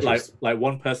buy it. Like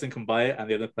one person can buy it, and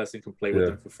the other person can play with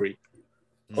them for free.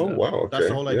 Oh wow! Okay. That's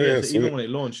the whole idea. So even when it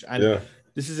launched, and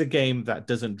this is a game that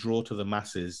doesn't draw to the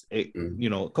masses. It, you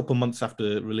know, a couple months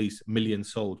after release, million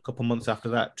sold. A couple months after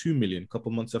that, 2 million. A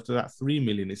couple months after that, 3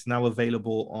 million. It's now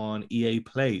available on EA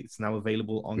Play. It's now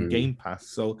available on Game Pass.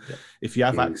 So if you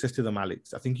have access to them,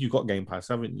 Alex, I think you've got Game Pass,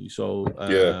 haven't you? So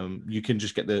you can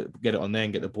just get it on there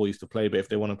and get the boys to play. But if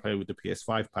they want to play with the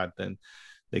PS5 pad, then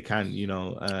they can, you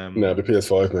know. No, the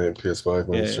PS5, mate. PS5,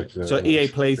 man. So EA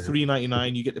Play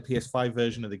 $3.99. You get the PS5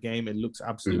 version of the game. It looks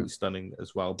absolutely stunning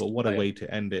as well. But what a way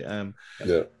to end it.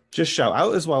 Just shout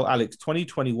out as well, Alex.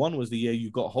 2021 was the year you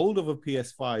got hold of a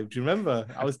PS5. Do you remember?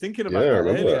 I was thinking about that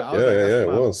earlier. It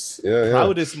was.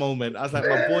 Proudest moment. I was like,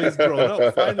 my boy's grown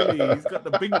up. Finally, he's got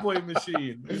the big boy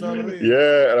machine. You know what I mean?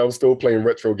 Yeah, and I'm still playing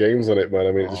retro games on it, man.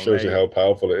 I mean, it just shows you how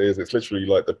powerful it is. It's literally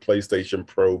like the PlayStation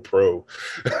Pro. You know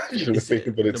what I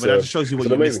mean? But that just shows you what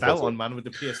you missed out on, man, with the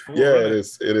PS4. Yeah,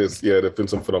 it is. Yeah, there've been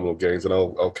some phenomenal games, and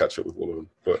I'll catch up with all of them.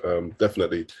 But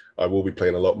definitely, I will be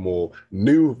playing a lot more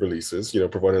new releases, you know,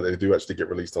 provided they do actually get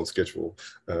released on schedule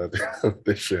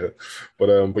this year.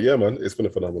 But yeah, man, it's been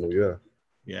a phenomenal year.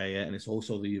 Yeah, and it's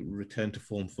also the return to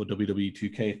form for WWE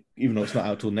 2K, even though it's not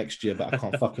out till next year, but I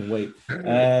can't fucking wait.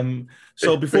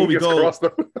 So before we go,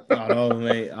 I know,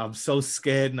 mate, I'm so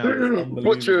scared now. It's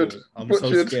unbelievable. I'm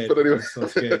so scared. But anyway. I'm so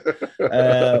scared.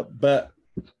 But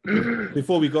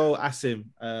before we go, Asim,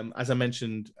 as I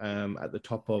mentioned at the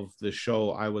top of the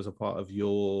show, I was a part of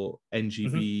your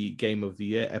NGB Game of the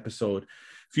Year episode.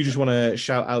 If you just want to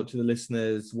shout out to the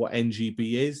listeners what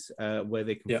NGB is, where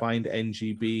they can find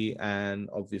NGB, and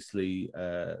obviously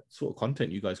sort of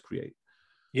content you guys create.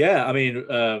 Yeah, I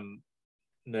mean,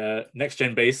 Next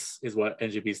Gen Base is what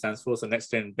NGB stands for. So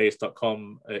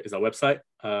nextgenbase.com is our website.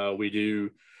 We do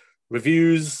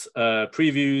reviews,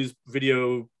 previews,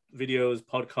 videos,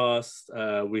 podcasts.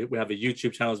 We have a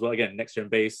YouTube channel as well. Again, Next Gen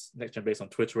Base on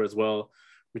Twitter as well.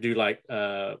 We do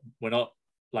we're not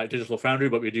like Digital Foundry,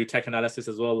 but we do tech analysis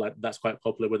as well. Like that's quite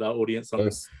popular with our audience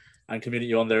and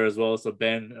community on there as well. So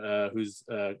Ben, who's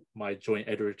my joint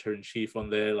editor-in-chief on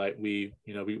there, like we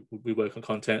work on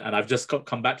content, and I've just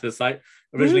come back to the site.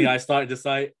 Originally, I started the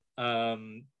site, I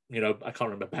can't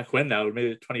remember back when now,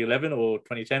 maybe 2011 or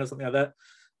 2010 or something like that.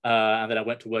 And then I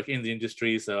went to work in the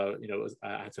industry, so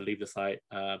I had to leave the site.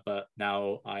 But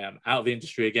now I am out of the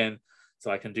industry again, so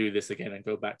I can do this again and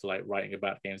go back to like writing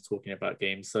about games, talking about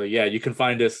games. So yeah, you can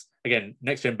find us again,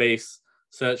 Next Gen Base.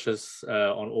 Search us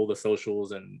on all the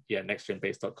socials, and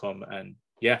nextgenbase.com, and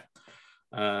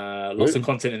lots of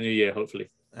content in the new year,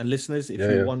 hopefully. And listeners, if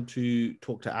you want to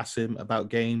talk to Asim about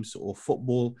games or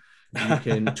football, you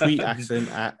can tweet Asim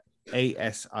at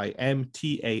ASIMTANVIR.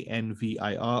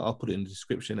 I'll put it in the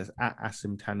description as at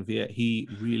Asim Tanvir. He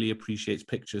really appreciates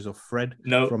pictures of Fred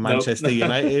from Manchester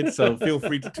United, so feel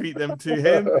free to tweet them to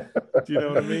him. Do you know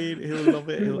what I mean? He'll love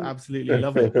it. He'll absolutely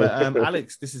love it. But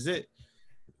Alex, this is it.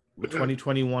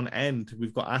 2021 end.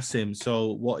 We've got Asim.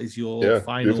 So what is your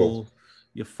final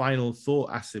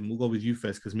thought, Asim? We'll go with you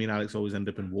first, because me and Alex always end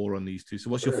up in war on these two. So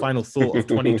what's your final thought of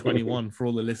 2021 for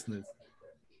all the listeners?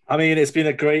 I mean, it's been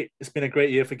a great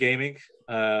year for gaming.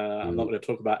 I'm not going to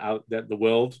talk about the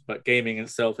world, but gaming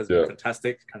itself has been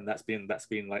fantastic, and that's been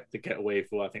like the getaway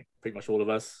for I think pretty much all of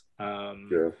us.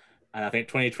 And I think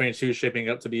 2022 is shaping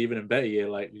up to be even a better year.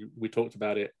 Like we talked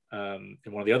about it in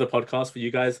one of the other podcasts for you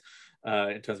guys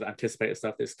in terms of anticipated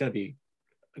stuff. It's going to be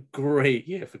a great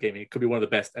year for gaming. It could be one of the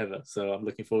best ever. So I'm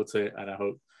looking forward to it, and I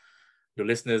hope your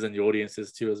listeners and your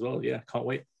audiences too as well. Yeah, can't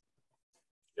wait.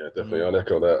 Yeah, definitely. I'll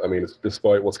echo that. I mean,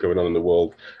 despite what's going on in the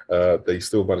world, they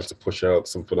still managed to push out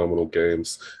some phenomenal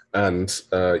games. And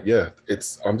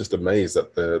I'm just amazed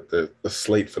at the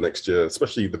slate for next year,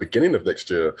 especially the beginning of next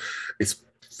year. It's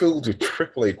filled with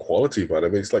AAA quality, man. I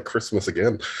mean, it's like Christmas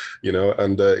again,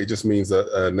 and it just means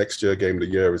that next year Game of the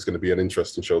Year is going to be an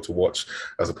interesting show to watch,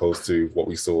 as opposed to what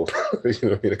we saw,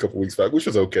 in a couple of weeks back, which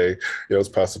was okay. It's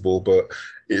passable, but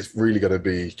it's really going to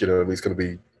be, it's going to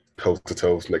be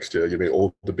toe-to-toe next year.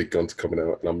 All the big guns are coming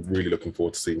out, and I'm really looking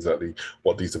forward to seeing exactly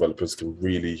what these developers can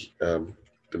really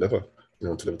deliver,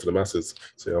 to the masses.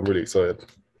 So I'm really excited.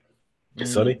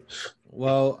 Sonny?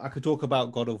 Well, I could talk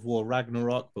about God of War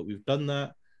Ragnarok, but we've done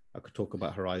that. I could talk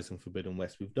about Horizon Forbidden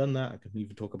West. We've done that. I could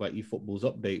even talk about eFootball's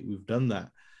update. We've done that.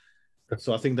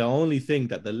 So I think the only thing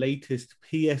that the latest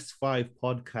PS5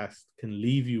 podcast can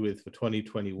leave you with for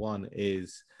 2021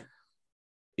 is,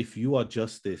 if you are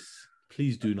justice,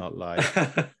 please do not lie.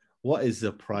 What is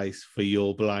the price for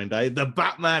your blind eye? The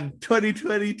Batman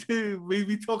 2022.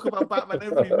 We talk about Batman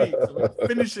every week. So we're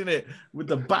finishing it with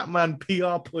the Batman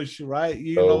PR push, right?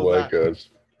 Gosh.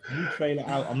 New trailer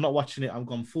out. I'm not watching it. I've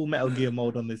gone full Metal Gear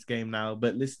mode on this game now.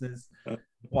 But listeners,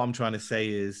 what I'm trying to say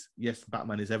is, yes,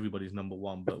 Batman is everybody's number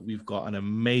one, but we've got an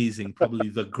amazing, probably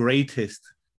the greatest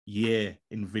year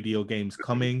in video games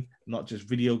coming. Not just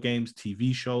video games,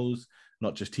 TV shows,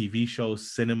 not just TV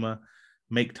shows, cinema.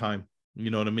 Make time.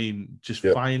 You know what I mean? Just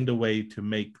find a way to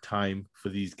make time for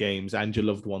these games and your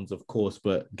loved ones, of course,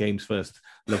 but games first,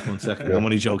 loved ones second. I'm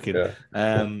only joking.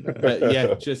 But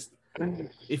yeah, just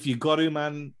if you got to,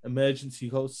 man, emergency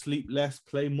host, sleep less,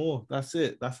 play more. That's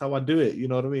it. That's how I do it. You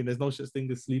know what I mean? There's no such thing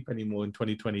as sleep anymore in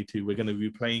 2022. We're going to be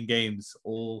playing games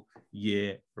all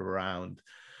year round.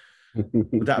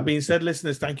 With that being said,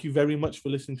 listeners, thank you very much for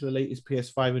listening to the latest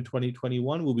PS5 in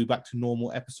 2021. We'll be back to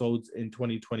normal episodes in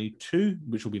 2022,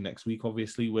 which will be next week,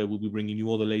 obviously, where we'll be bringing you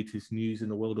all the latest news in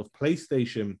the world of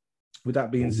PlayStation. With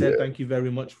that being said, thank you very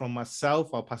much from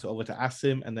myself. I'll pass it over to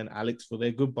Asim and then Alex for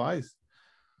their goodbyes.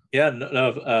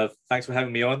 Yeah, thanks for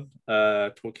having me on.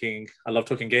 I love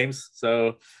talking games.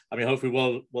 So, I mean, hopefully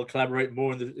we'll collaborate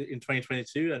more in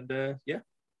 2022. And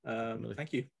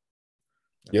thank you.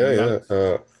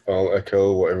 I'll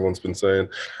echo what everyone's been saying.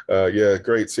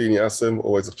 Great seeing you, Asim.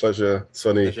 Always a pleasure.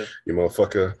 Sonny, you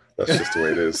motherfucker. That's just the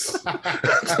way it is. But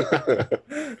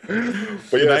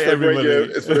Good night, it's been a great everybody. year.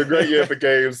 It's been a great year for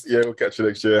games. Yeah, we'll catch you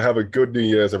next year. Have a good New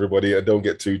Year's, everybody, and don't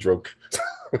get too drunk.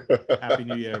 Happy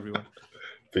New Year, everyone.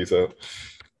 Peace out.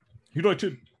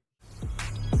 United.